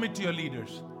 submit to your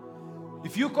leaders.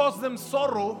 If you cause them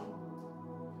sorrow,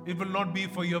 it will not be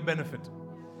for your benefit.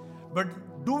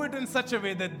 But do it in such a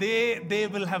way that they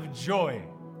will have joy.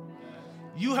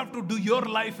 You have to do your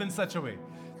life in such a way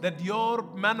that your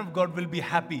man of God will be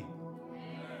happy.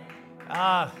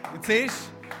 It says,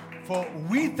 for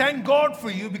we thank God for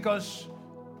you because,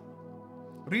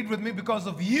 read with me, because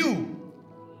of you.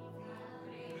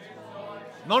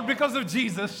 Not because of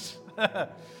Jesus.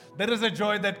 There is a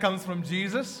joy that comes from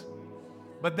Jesus,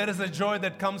 but there is a joy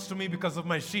that comes to me because of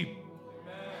my sheep.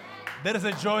 There is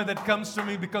a joy that comes to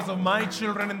me because of my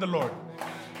children in the Lord.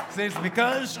 It says,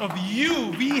 because of you,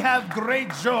 we have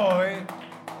great joy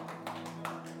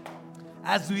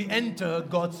as we enter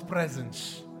God's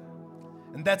presence.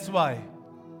 And that's why,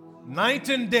 night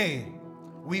and day,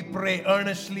 we pray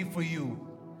earnestly for you,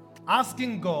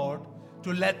 asking God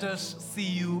to let us see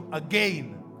you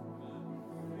again.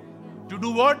 To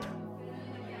do what?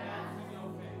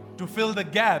 To fill the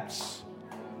gaps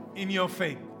in your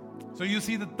faith. So you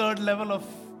see the third level of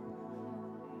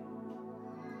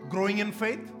growing in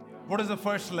faith? What is the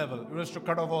first level? It was to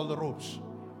cut off all the ropes.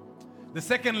 The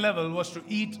second level was to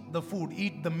eat the food,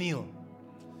 eat the meal.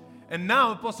 And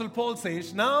now Apostle Paul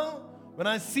says, now when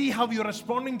I see how you're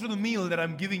responding to the meal that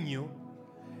I'm giving you,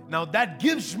 now that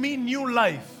gives me new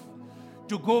life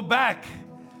to go back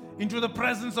into the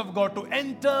presence of God, to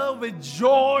enter with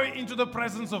joy into the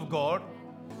presence of God,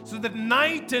 so that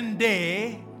night and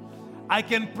day I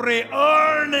can pray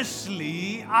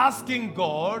earnestly, asking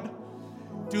God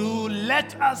to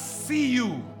let us see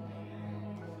you,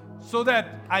 so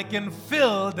that I can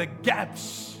fill the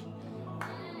gaps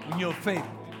in your faith.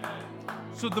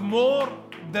 So the more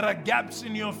there are gaps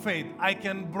in your faith, I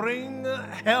can bring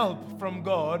help from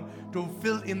God to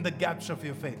fill in the gaps of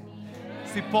your faith.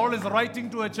 See, Paul is writing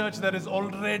to a church that is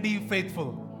already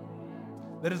faithful,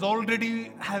 that is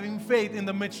already having faith in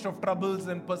the midst of troubles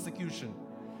and persecution.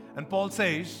 And Paul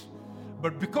says,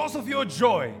 but because of your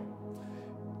joy,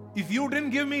 if you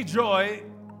didn't give me joy,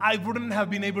 I wouldn't have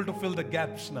been able to fill the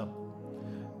gaps now.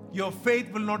 Your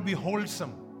faith will not be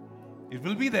wholesome. It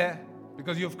will be there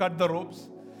because you've cut the ropes.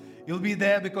 You'll be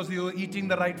there because you're eating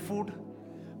the right food.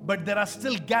 But there are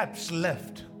still gaps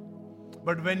left.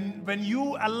 But when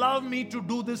you allow me to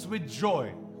do this with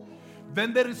joy,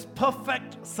 when there is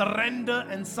perfect surrender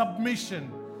and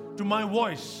submission to my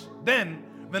voice, then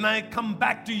when I come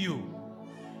back to you,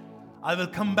 I will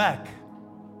come back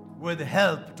with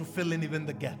help to fill in even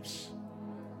the gaps.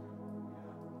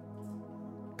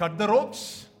 Cut the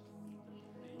ropes,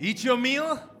 eat your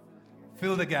meal,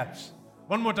 fill the gaps.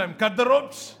 One more time. Cut the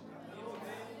ropes,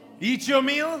 eat your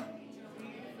meal,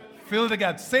 fill the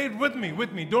gaps. Say it with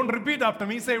me, Don't repeat after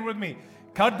me. Say it with me.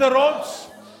 Cut the ropes,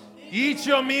 eat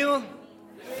your meal.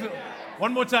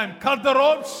 One more time. Cut the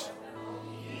ropes,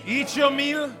 eat your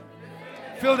meal,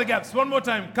 fill the gaps. One more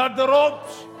time. Cut the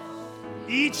ropes,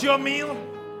 eat your meal,